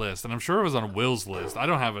we had a list, and I'm sure it was on Will's list. I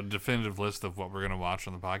don't have a definitive list of what we're going to watch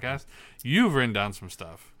on the podcast. You've written down some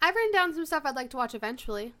stuff. I've written down some stuff I'd like to watch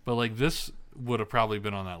eventually. But like this would have probably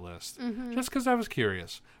been on that list. Mm-hmm. Just because I was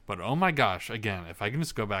curious. But oh my gosh, again, if I can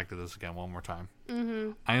just go back to this again one more time.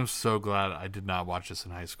 Mm-hmm. I am so glad I did not watch this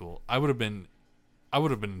in high school. I would have been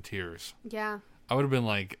in tears. Yeah. I would have been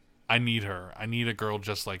like, I need her. I need a girl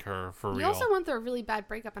just like her for real. You also went through a really bad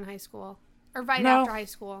breakup in high school. Or after high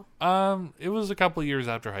school. It was a couple years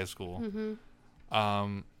after high school.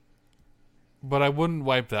 Mm-hmm. But I wouldn't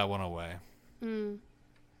wipe that one away.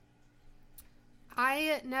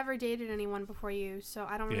 I never dated anyone before you, so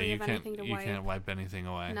I don't really have anything to wipe. You can't wipe anything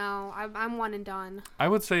away. No, I'm one and done. I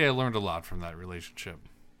would say I learned a lot from that relationship.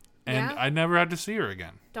 And I never had to see her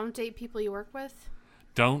again. Don't date people you work with?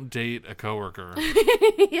 Don't date a coworker.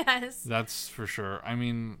 Yes. That's for sure. I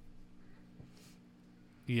mean,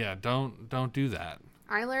 yeah, don't do that.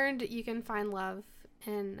 I learned you can find love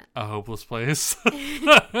in a hopeless place. in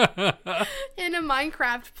a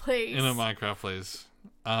Minecraft place. In a Minecraft place.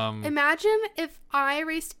 Imagine if I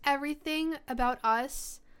erased everything about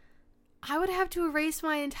us. I would have to erase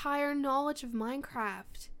my entire knowledge of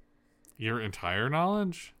Minecraft. Your entire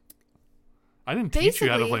knowledge? I didn't teach you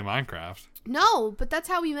how to play Minecraft. No, but that's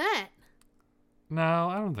how we met. No,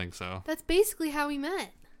 I don't think so. That's basically how we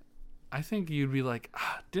met. I think you'd be like,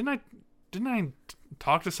 didn't I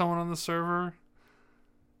talk to someone on the server?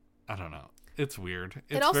 I don't know. It's weird.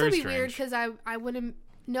 It'd also very be strange. weird because I wouldn't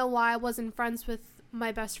know why I wasn't friends with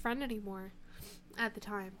my best friend anymore at the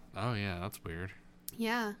time. Oh, yeah, that's weird.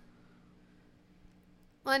 Yeah.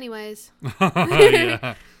 Well, anyways.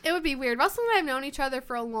 Yeah. It would be weird. Russell and I have known each other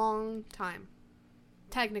for a long time.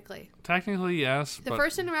 Technically, yes. The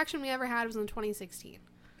first interaction we ever had was in 2016.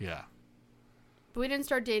 Yeah. But we didn't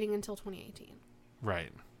start dating until 2018.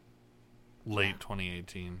 Right. Late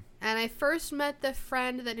 2018. And I first met the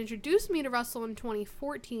friend that introduced me to Russell in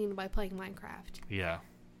 2014 by playing Minecraft. Yeah.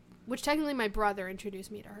 Which technically my brother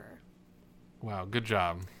introduced me to her. Wow, good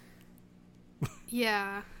job.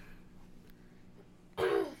 Yeah.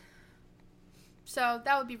 So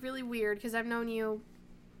that would be really weird because I've known you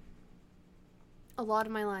a lot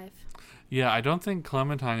of my life. Yeah, I don't think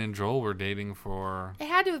Clementine and Joel were dating for... It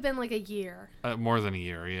had to have been like a year. More than a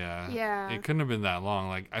year, yeah. Yeah. It couldn't have been that long.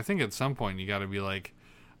 Like, I think at some point you got to be like,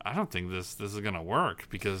 I don't think this is going to work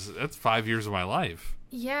because that's 5 years of my life.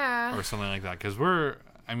 Yeah. Or something like that. Because we're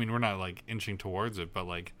not like inching towards it, but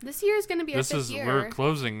like... This year is going to be our fifth year. We're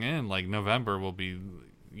closing in. Like, November will be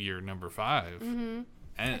year number 5. Mm-hmm.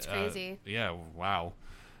 And, that's crazy. Yeah, wow.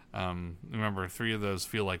 Remember, 3 of those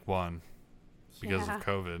feel like 1. Because of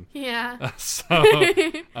COVID. Yeah.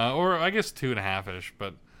 Or I guess 2.5-ish,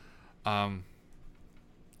 but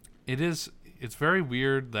it's very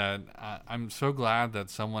weird that I'm so glad that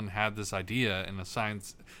someone had this idea in this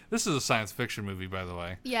is a science fiction movie, by the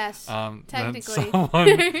way. Yes, technically. That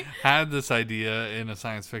someone had this idea in a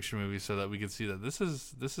science fiction movie so that we could see that this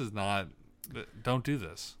is not, don't do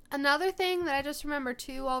this. Another thing that I just remember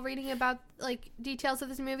too while reading about like details of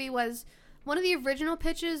this movie was one of the original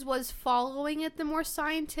pitches was following it the more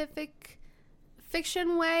scientific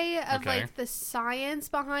fiction way of like the science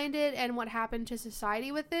behind it and what happened to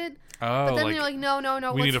society with it. Oh, but then they're like, no,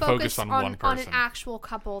 we need to focus on one person. On an actual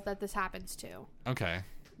couple that this happens to. Okay.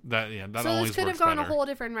 That always works better. So this could have gone a whole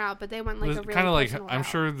different route, but they went like a really kind of like personal I'm route.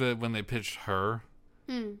 sure that when they pitched Her,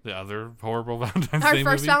 the other horrible Valentine's Day our movie,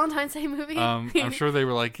 first Valentine's Day movie, I'm sure they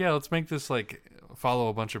were like, yeah, let's make this like follow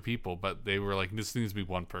a bunch of people, but they were like, this needs to be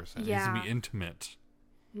one person. It needs to be intimate.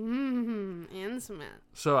 Intimate.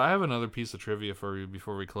 So I have another piece of trivia for you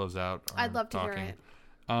before we close out. I'd love to hear it.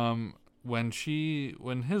 When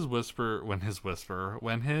his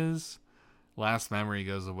last memory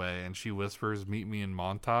goes away and she whispers, "Meet me in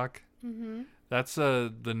Montauk," that's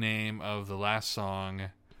the name of the last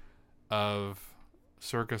song of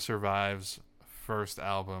Circa Survive's first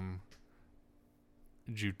album,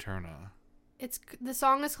 Juturna. The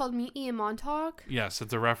song is called "Meet Me in Montauk"? Yes,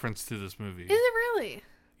 it's a reference to this movie. Is it really?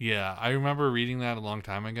 Yeah, I remember reading that a long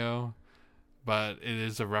time ago, but it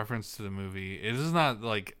is a reference to the movie. It is not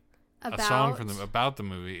like a song from about the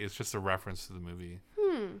movie. It's just a reference to the movie.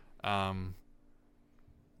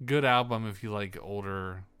 Good album if you like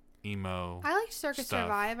older emo. I like Circa stuff.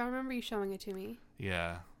 Survive. I remember you showing it to me.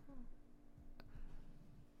 Yeah.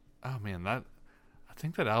 Oh man, I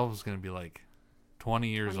think that album's gonna be like 20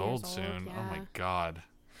 years old soon. Yeah. Oh my god.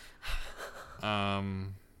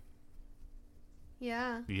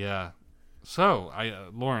 Yeah. Yeah. So,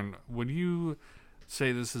 Lauren, would you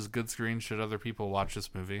say this is good screen? Should other people watch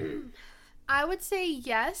this movie? I would say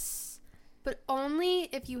yes, but only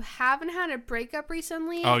if you haven't had a breakup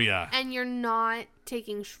recently. Oh yeah. And you're not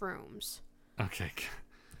taking shrooms. Okay.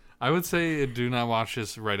 I would say do not watch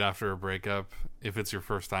this right after a breakup if it's your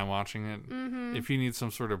first time watching it. If you need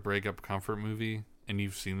some sort of breakup comfort movie and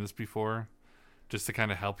you've seen this before, just to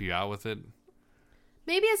kind of help you out with it.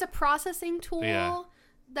 Maybe as a processing tool,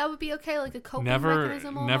 that would be okay, like a coping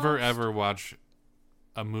mechanism almost. Never ever watch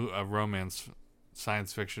a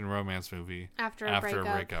science fiction romance movie after a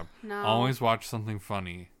breakup. No. Always watch something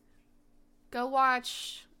funny. Go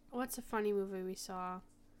watch, what's a funny movie we saw?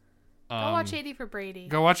 Go watch 80 for Brady.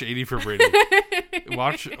 Go watch 80 for Brady.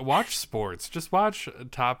 watch sports. Just watch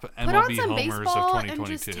top MLB homers of 2022. And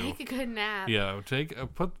just take a good nap. Yeah,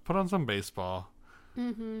 put on some baseball.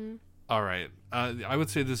 All right. I would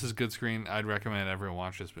say this is good screen. I'd recommend everyone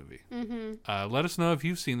watch this movie. Let us know if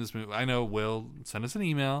you've seen this movie. I know Will. Send us an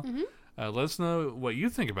email. Let us know what you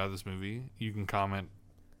think about this movie. You can comment.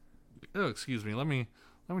 Oh, excuse me. Let me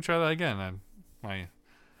try that again. My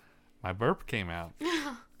burp came out.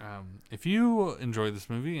 If you enjoyed this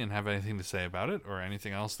movie and have anything to say about it or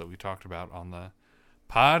anything else that we talked about on the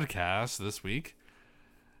podcast this week,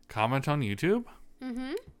 comment on YouTube.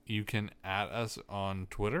 You can add us on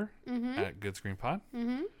Twitter at GoodScreenPod.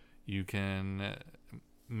 You can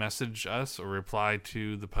message us or reply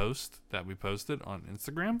to the post that we posted on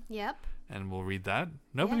Instagram. Yep. And we'll read that.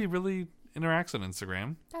 Nobody really interacts on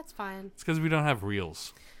Instagram. That's fine. It's because we don't have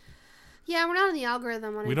Reels. Yeah, we're not in the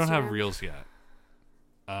algorithm on Instagram. We don't have Reels yet.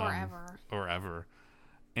 Or ever.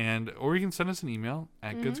 Or you can send us an email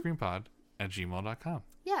at goodscreenpod@gmail.com.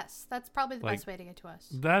 Yes, that's probably the best way to get to us.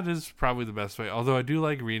 That is probably the best way. Although I do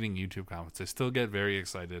like reading YouTube comments. I still get very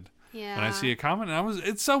excited when I see a comment. And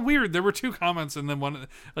it's so weird. There were 2 comments and then one,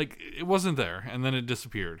 like, it wasn't there. And then it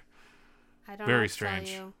disappeared. I don't know. Very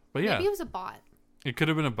strange. But yeah. Maybe it was a bot. It could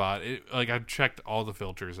have been a bot. I checked all the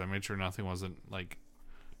filters. I made sure nothing wasn't,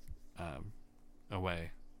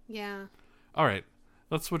 away. Yeah. All right.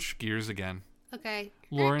 Let's switch gears again. Okay.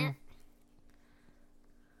 Lauren.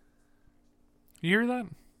 You hear that?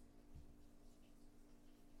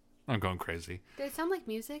 I'm going crazy. Did it sound like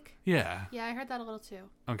music? Yeah. Yeah, I heard that a little too.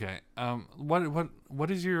 Okay.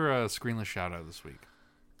 What is your screenless shout out this week?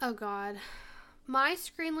 Oh God. My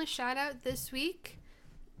screenless shout out this week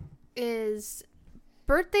is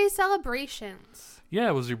birthday celebrations. Yeah,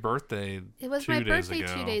 it was your birthday. It was my birthday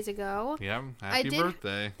 2 days ago. Yeah, happy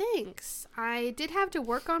birthday. Thanks. I did have to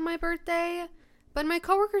work on my birthday, but my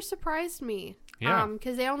coworkers surprised me. Yeah.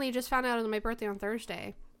 Because they only just found out it was my birthday on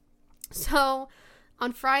Thursday. So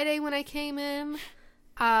on Friday when I came in,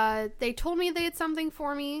 they told me they had something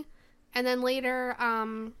for me, and then later,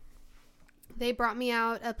 they brought me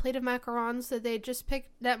out a plate of macarons that they just picked,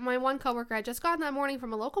 that my one coworker had just gotten that morning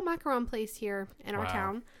from a local macaron place here in our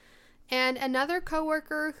town. And another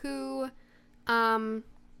coworker who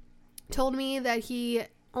told me that he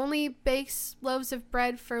only bakes loaves of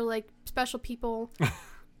bread for, like, special people,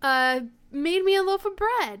 made me a loaf of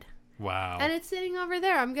bread. Wow. And it's sitting over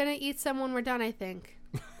there. I'm going to eat some when we're done, I think.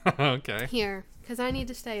 Okay. Here, because I need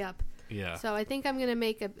to stay up. Yeah. So I think I'm going to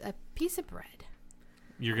make a piece of bread.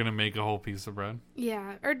 You're going to make a whole piece of bread?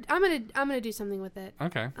 Yeah. Or I'm gonna do something with it.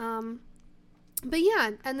 Okay. But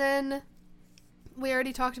yeah, and then we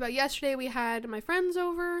already talked about yesterday we had my friends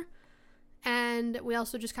over, and we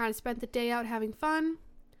also just kind of spent the day out having fun.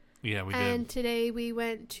 Yeah, we did. And today we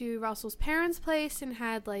went to Russell's parents' place and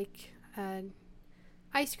had like an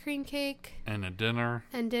ice cream cake. And a dinner.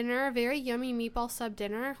 Very yummy meatball sub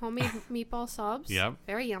dinner. Homemade meatball subs. Yep.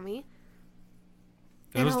 Very yummy.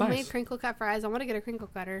 And was homemade nice. crinkle cut fries. I want to get a crinkle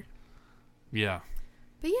cutter. Yeah.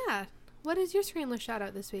 But yeah, what is your screenless shout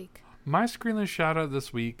out this week? My screenless shout out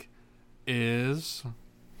this week is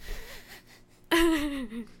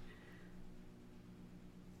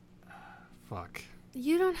fuck.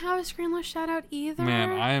 You don't have a screenless shout out either?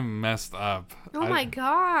 Man, I am messed up. Oh my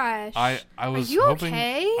gosh. I was Are you hoping,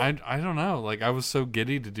 okay? I don't know. Like, I was so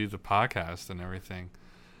giddy to do the podcast and everything.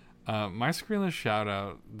 My screenless shout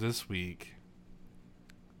out this week.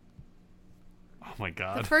 Oh my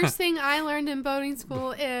god. The first thing I learned in boating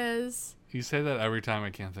school is... You say that every time I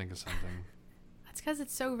can't think of something. That's because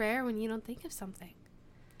it's so rare when you don't think of something.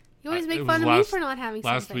 You always make It fun was of me for not having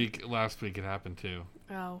something. Last week it happened too.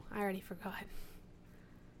 Oh, I already forgot.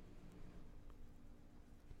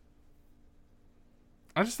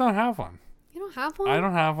 I just don't have one. You don't have one? I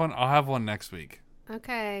don't have one. I'll have one next week.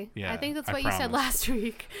 Okay. Yeah, I think that's I what you said promise. last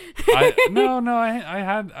week. I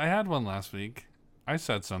had one last week. I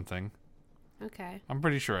said something. Okay. I'm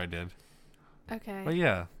pretty sure I did. Okay. But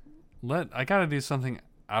yeah, I gotta do something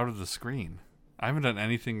out of the screen. I haven't done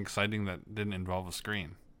anything exciting that didn't involve a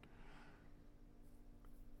screen.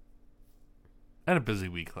 I had a busy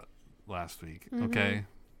week last week. Mm-hmm.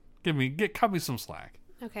 Okay, cut me some slack.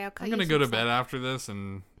 Okay, I'll cut I'm you gonna some go to slack. bed after this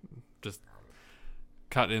and just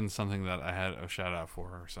cut in something that I had a shout out for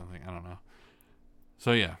or something. I don't know.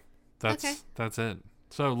 So yeah, that's it.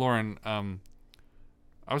 So Lauren,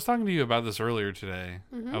 I was talking to you about this earlier today.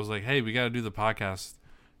 Mm-hmm. I was like, hey, we got to do the podcast.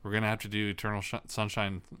 We're gonna have to do Eternal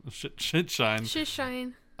Sunshine, Eternal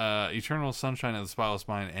Sunshine of the Spotless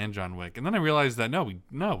Mind, and John Wick. And then I realized that no,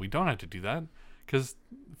 we don't have to do that because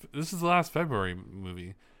this is the last February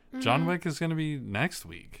movie. Mm-hmm. John Wick is gonna be next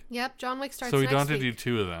week. Yep, John Wick starts. So we next don't have to week. do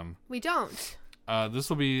two of them. We don't. This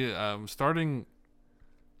will be starting.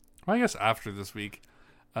 Well, I guess after this week,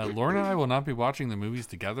 Lauren and I will not be watching the movies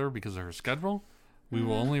together because of her schedule. We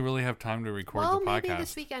will only really have time to record the podcast. Well, maybe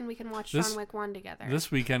this weekend we can watch John Wick 1 together. This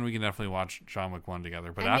weekend we can definitely watch John Wick 1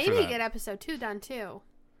 together. But and after maybe that, get episode 2 done too.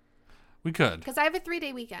 we could. Because I have a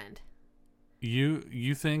 3-day weekend. You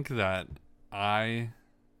think that I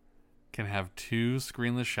can have 2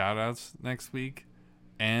 screenless shoutouts next week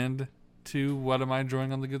and 2 What Am I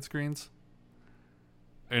Enjoying on the Good Screens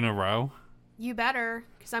in a row? You better,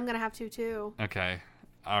 because I'm going to have 2 too. Okay.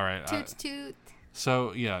 All right. Toot.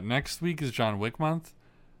 So, yeah, next week is John Wick month.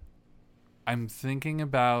 I'm thinking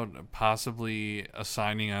about possibly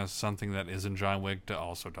assigning us something that isn't John Wick to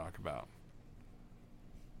also talk about.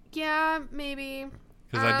 Yeah, maybe.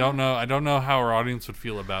 Because I don't know how our audience would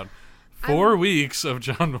feel about 4 weeks of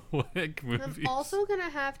John Wick movies. I'm also going to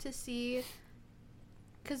have to see...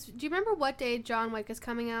 Because do you remember what day John Wick is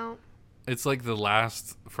coming out? It's like the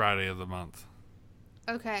last Friday of the month.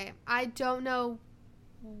 Okay, I don't know...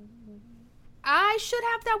 I should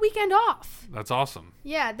have that weekend off. That's awesome.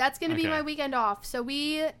 Yeah, that's going to be Okay. my weekend off. So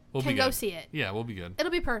we'll We'll can be go good. see it. Yeah, we'll be good.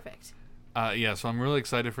 It'll be perfect. Yeah, so I'm really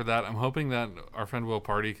excited for that. I'm hoping that our friend Will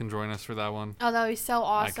Party can join us for that one. Oh, that would be so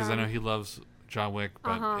awesome. Because I know he loves John Wick,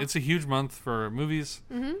 but Uh-huh. it's a huge month for movies.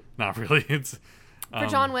 Mm-hmm. Not really. It's For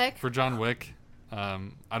John Wick. For John Wick. I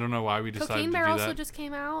don't know why we decided Cocaine to Bear do also that. just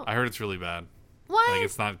came out. I heard it's really bad. What? Like,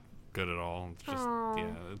 it's not good at all. It's just, Aw.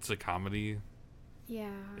 yeah, it's a comedy. Yeah.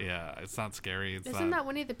 Yeah, it's not scary. It's Isn't not. that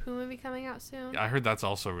Winnie the Pooh movie coming out soon? I heard that's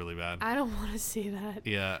also really bad. I don't want to see that.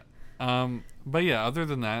 Yeah. But yeah, other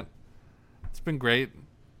than that, it's been great.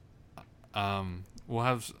 We'll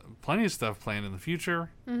have plenty of stuff planned in the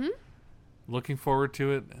future. Mm-hmm. Looking forward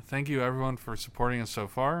to it. Thank you everyone for supporting us so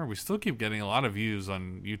far. We still keep getting a lot of views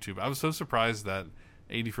on YouTube. I was so surprised that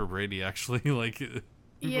 80 for Brady actually like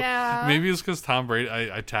Yeah. maybe it's because Tom Brady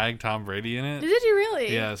I tagged Tom Brady in it. Did you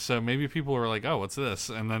really? Yeah, so maybe people were like, oh, what's this?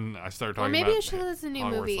 And then I started Or talking maybe about it should have a new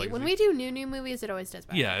Hogwarts movie. Legacy. When we do new movies, it always does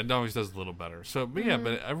better. Yeah, it always does a little better. So, but yeah,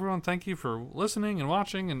 but everyone, thank you for listening and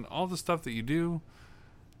watching and all the stuff that you do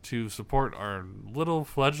to support our little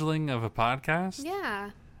fledgling of a podcast.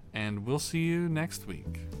 Yeah. And we'll see you next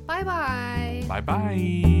week. Bye-bye.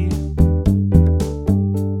 Bye-bye.